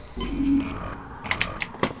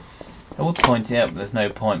 I would point out there's no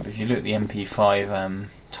point, but if you look at the MP5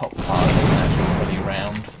 top part, it doesn't actually fully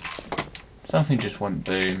round. Something just went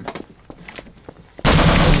boom.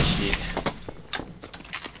 Holy shit.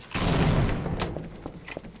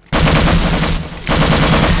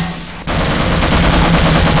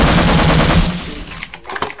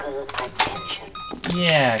 Medical attention.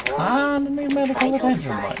 Yeah, kind of need medical Vital attention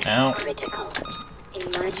signs right now. critical.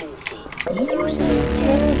 Emergency. User User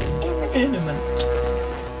death imminent. Imminent.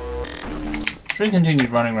 should have continued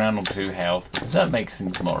running around on 2 health, because that makes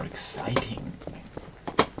things more exciting.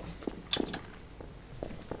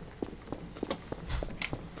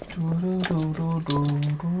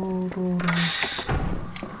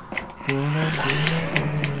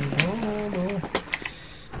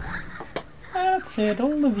 That's it,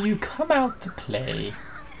 all of you come out to play.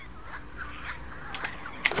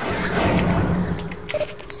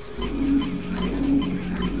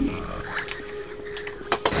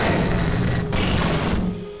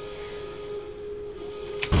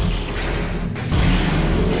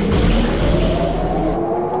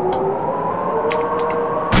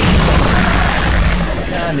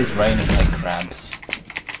 And it's raining head crabs.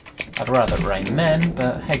 I'd rather it rain men,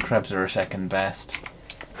 but head crabs are a second best.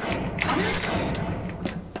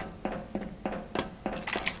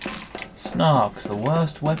 Snark's the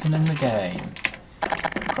worst weapon in the game.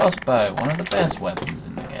 Crossbow, one of the best weapons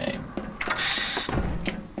in the game.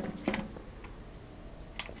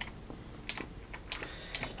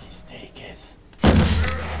 Sneaky sneakers.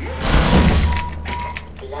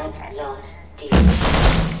 Blood loss deep.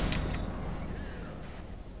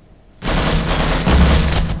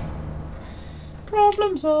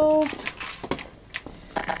 Problem solved.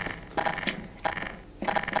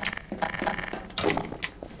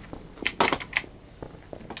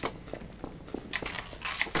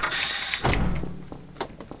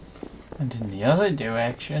 And in the other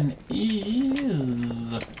direction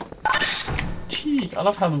is... Jeez, I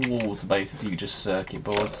love how the walls are basically just circuit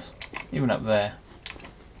boards. Even up there.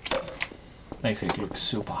 Makes it look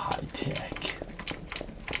super high tech.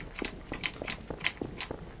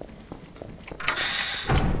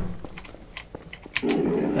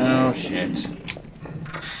 Oh shit.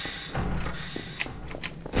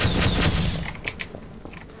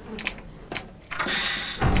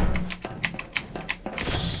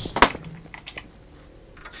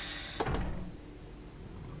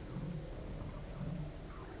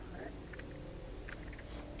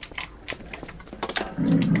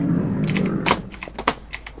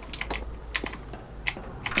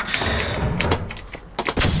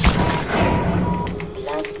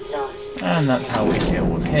 And that's how we deal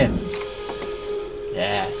with him.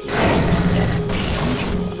 Yes, yes.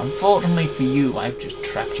 Unfortunately for you, I've just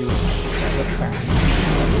trapped you in a trap.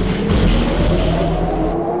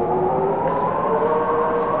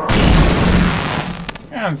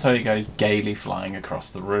 And so he goes gaily flying across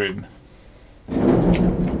the room.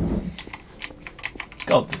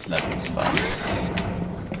 God, this level's fun.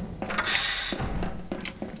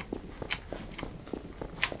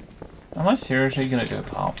 Am I seriously going to do a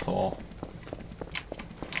part 4?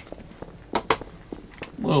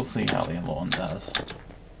 We'll see how the other one does. Did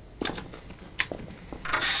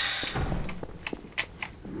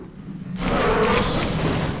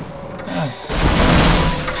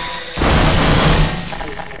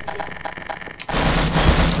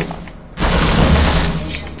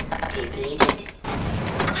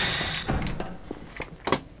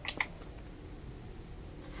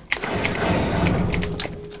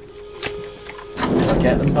I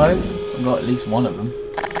get them both? I got at least one of them.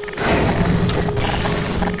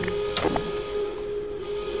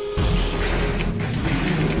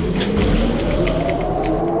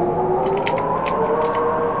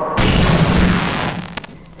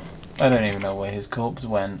 I don't even know where his corpse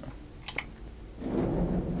went.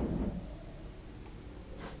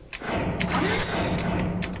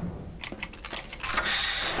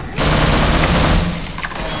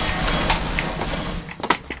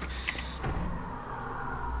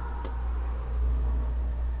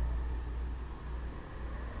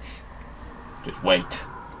 Just wait.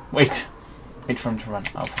 Wait. Wait for him to run.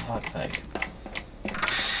 Oh, for fuck's sake.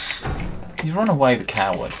 He's run away, the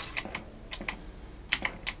coward.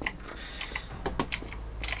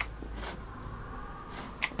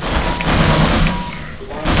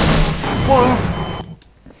 Whoa.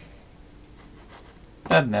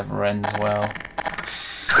 That never ends well.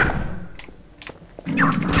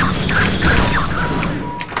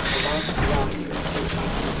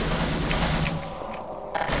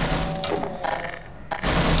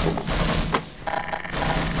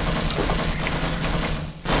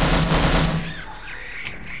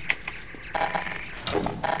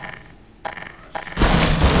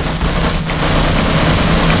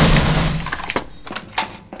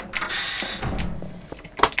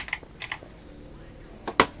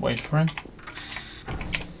 Wait for him.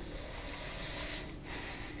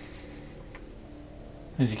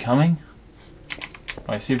 Is he coming?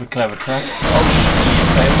 My super clever trap.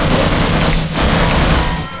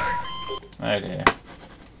 Oh dear.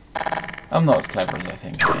 I'm not as clever as I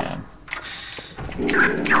think I am.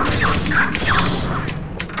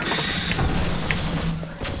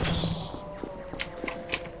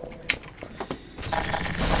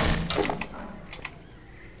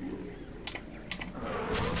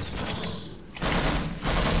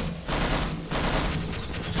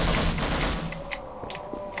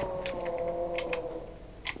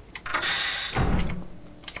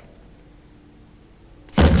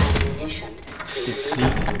 Ammunition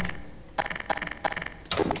Depleted.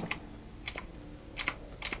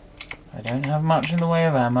 I don't have much in the way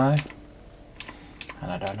of ammo,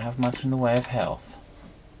 and I don't have much in the way of health.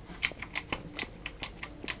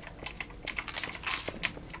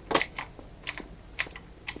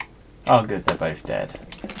 Oh good, they're both dead.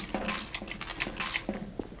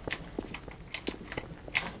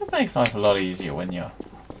 It makes life a lot easier when your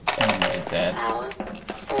enemies are dead. Power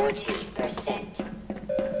 40%.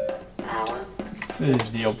 Power. This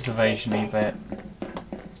is the observation-y bit.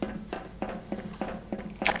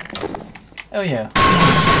 Oh yeah.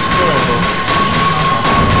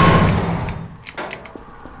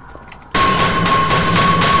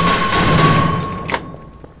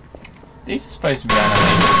 These are supposed to be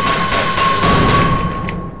animated.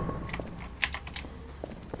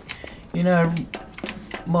 You know,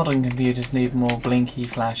 modern computers need more blinky,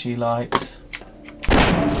 flashy lights.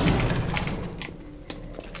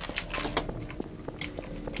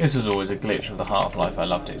 This was always a glitch of the Half-Life I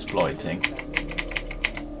loved exploiting.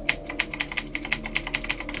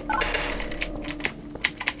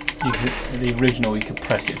 The original, you could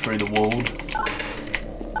press it through the wall.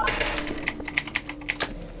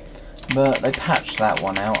 But they patched that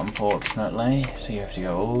one out, unfortunately, so you have to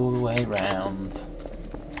go all the way round.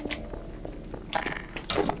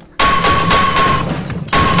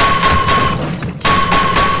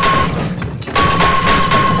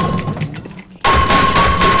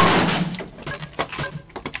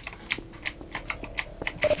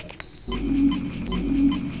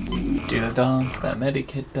 Do the dance, that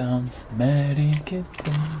medikit dance, the medikit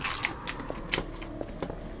dance.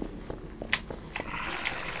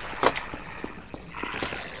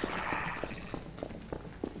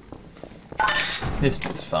 This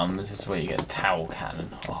bit's fun. This is where you get a towel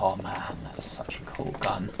cannon. Oh man, that's such a cool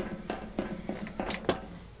gun.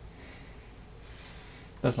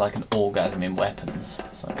 That's like an orgasm in weapons.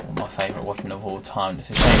 It's like one of my favourite weapons of all time.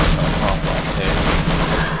 It's a shame it's not Half-Life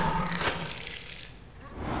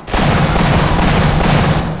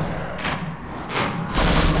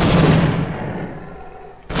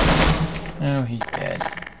 2. Oh, he's dead.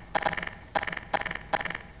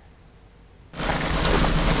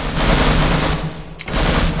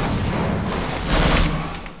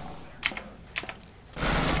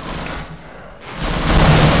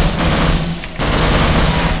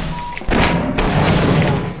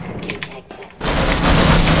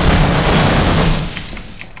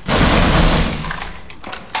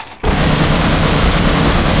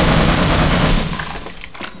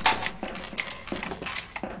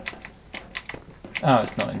 Oh,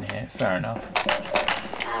 it's not in here. Fair enough.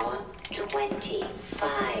 Power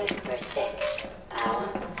 25%. Power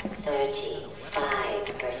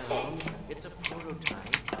 35%. It's a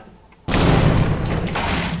prototype.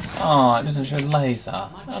 Oh, it doesn't show laser.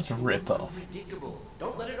 That's a rip-off. Predictable.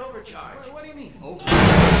 Don't let it overcharge. What do you mean?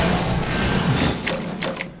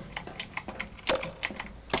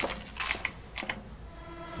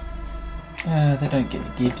 They don't get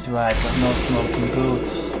the gibbs right, but not smoking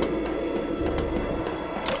goods.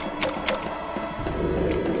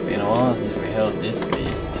 Been a while since we held this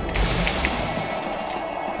beast.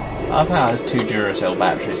 Our power has 2 Duracell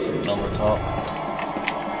batteries sitting on the top.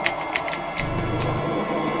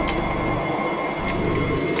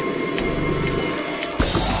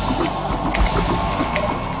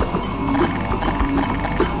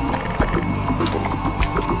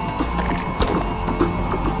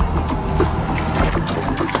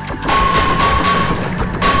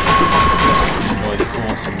 Enjoy the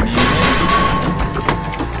awesome music.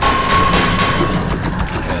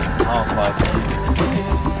 Half-Life music.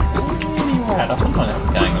 Really rad. I sometimes I'm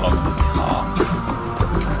going along with the car.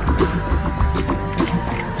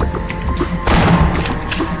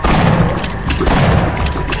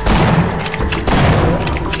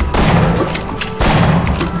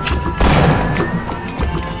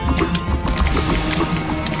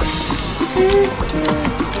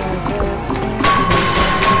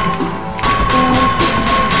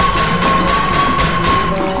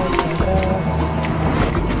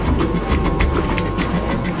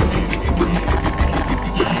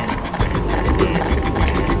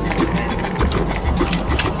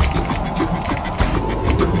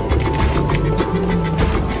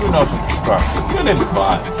 Not instruction. Good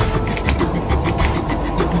advice.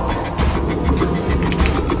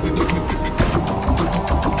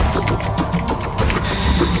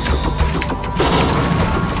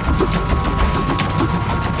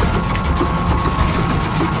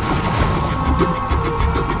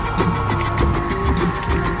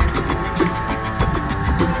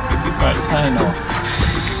 Right, turn off.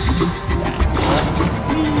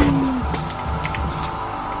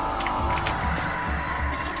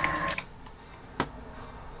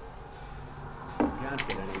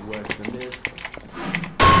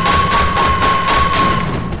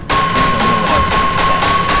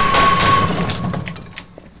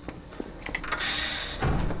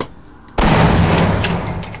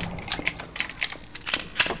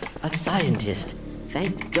 scientist.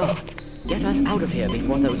 Thank God. Get us out of here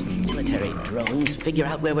before those military drones figure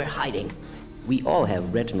out where we're hiding. We all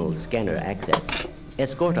have retinal scanner access.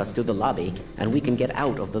 Escort us to the lobby, and we can get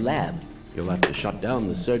out of the lab. You'll have to shut down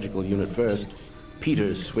the surgical unit first.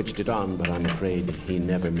 Peters switched it on, but I'm afraid he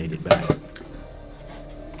never made it back.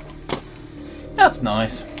 That's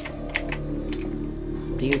nice.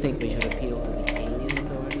 Do you think we should appeal to the alien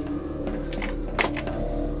authorities?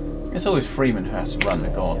 It's always Freeman who has to run the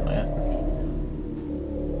gauntlet.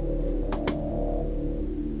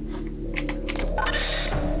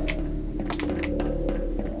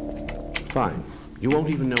 Fine. You won't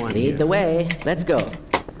even know I'm Lead here. the way. Let's go.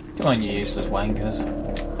 Come on, you useless wankers.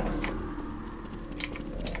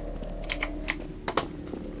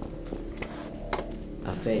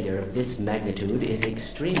 A failure of this magnitude is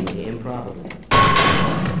extremely improbable.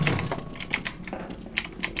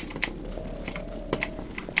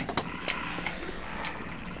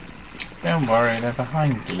 Don't worry, they're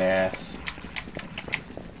behind glass.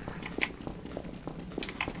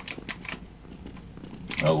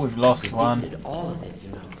 Oh, we've lost one. Predicted all of this,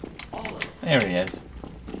 you know. All of it. There he is.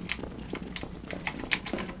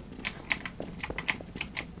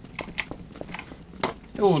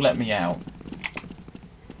 Oh, let me out.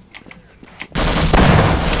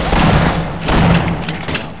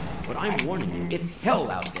 But I'm warning you, it's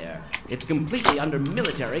hell out there. It's completely under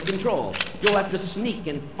military control. You'll have to sneak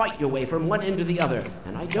and fight your way from one end to the other.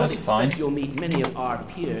 And I don't That's expect fine. you'll meet many of our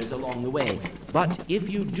peers along the way. But if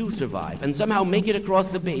you do survive and somehow make it across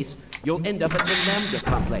the base, you'll end up at the Lambda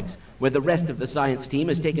complex, where the rest of the science team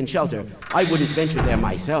has taken shelter. I wouldn't venture there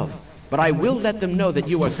myself, but I will let them know that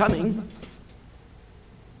you are coming.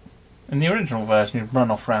 In the original version, you'd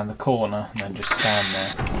run off round the corner and then just stand there.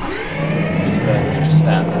 This version, it just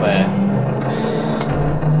stands there.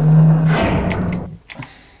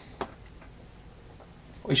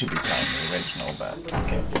 We should be playing the original, but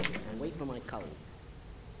okay. And wait for my colors.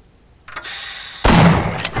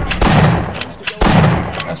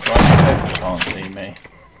 That's right, you definitely can't see me.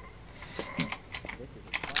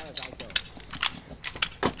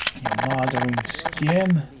 You murdering skim.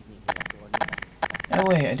 Oh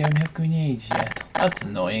wait, I don't have grenades yet. That's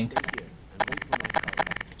annoying.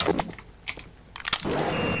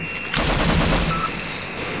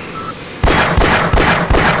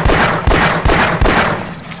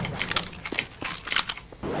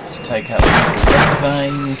 Just take out the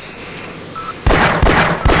veins.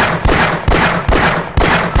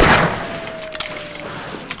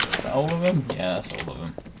 Is that all of them? Yeah, that's all of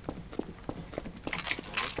them.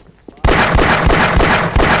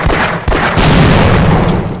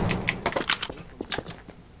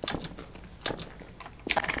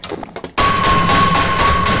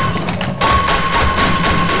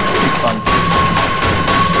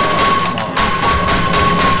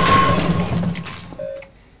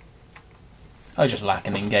 I just lack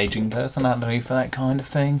an engaging personality for that kind of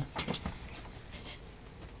thing.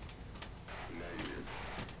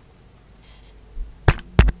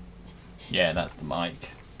 Yeah, that's the mic.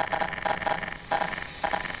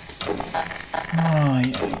 Oh,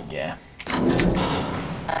 yeah.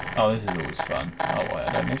 Oh, this is always fun. Oh, wait,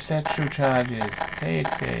 I don't have sexual charges. Say it,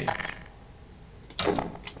 fish.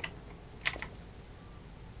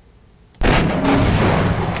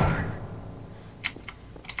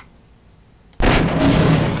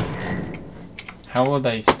 How are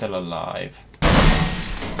they still alive?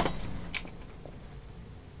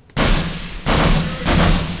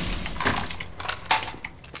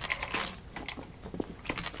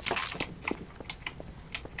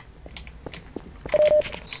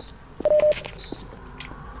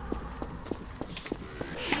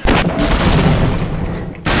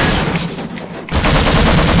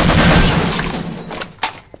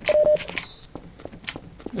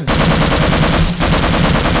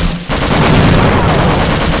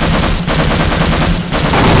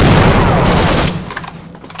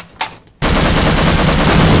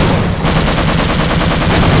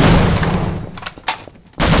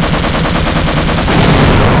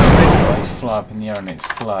 Up in the air and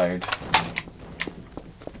explode.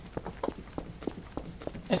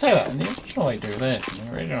 I say that in the original they do this, in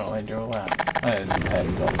the original they do all that. Oh, this is the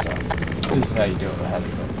helicopter. This is how you do it with a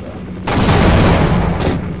helicopter.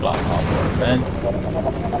 Black hardware then.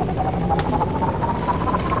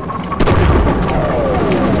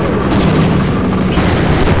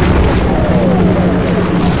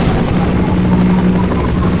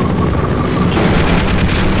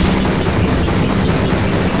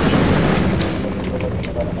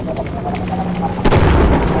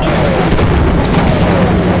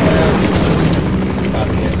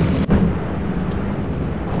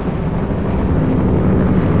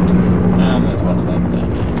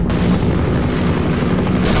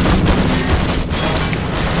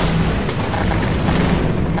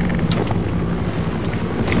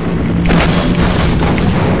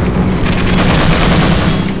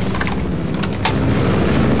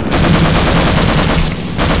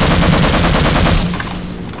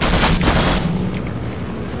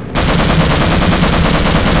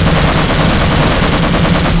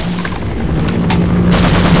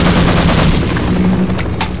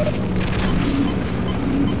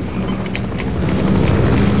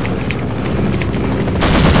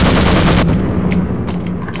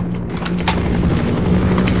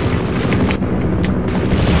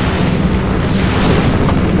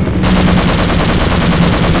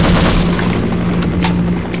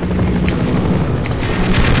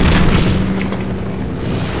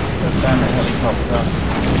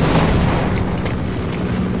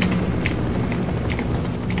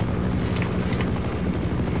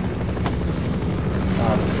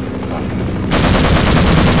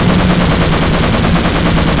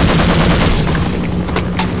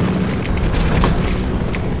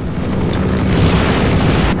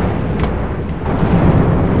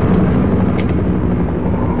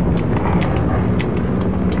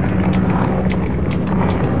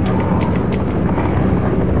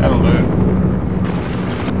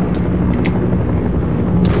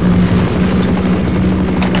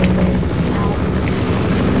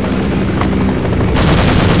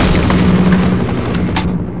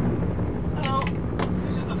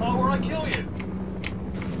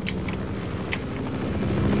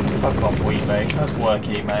 Fuck off, Weebay. That's work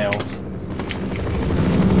emails.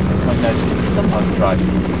 That's my notes. Sometimes drive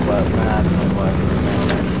people to work mad when I work email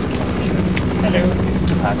notification. Hello, this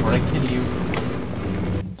is Pat, where I kill you.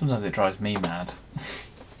 Sometimes it drives me mad.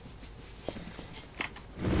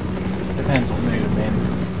 Depends what mood I'm in.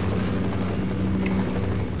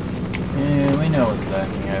 Yeah, we know what's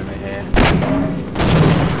lurking over here.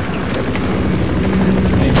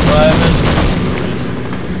 Any survivors?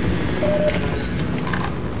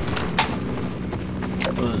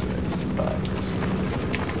 Survivors.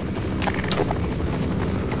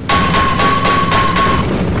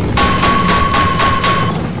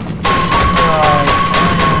 Right,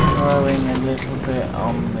 I'm growing a little bit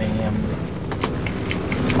on the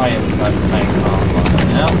higher side of playing Half-Life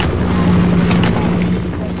now.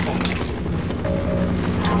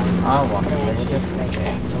 I want to play a different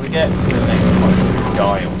game, so we get to the next point,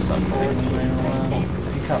 die or something, and we'll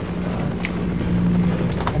pick up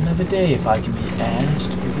another day if I can be asked,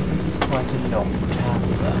 because this is quite a long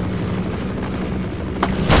chapter.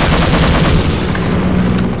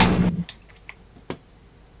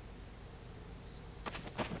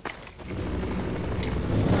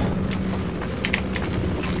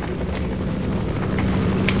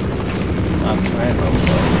 That's very well.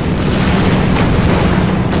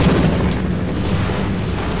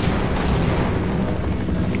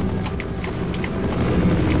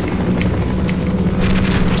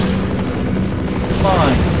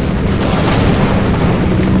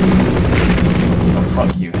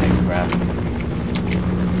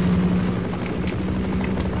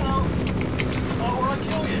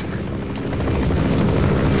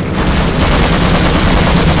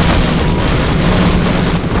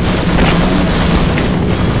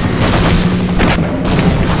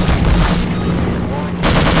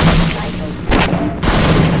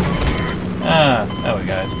 There we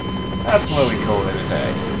go. That's where we call it a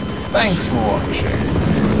day. Thanks for watching.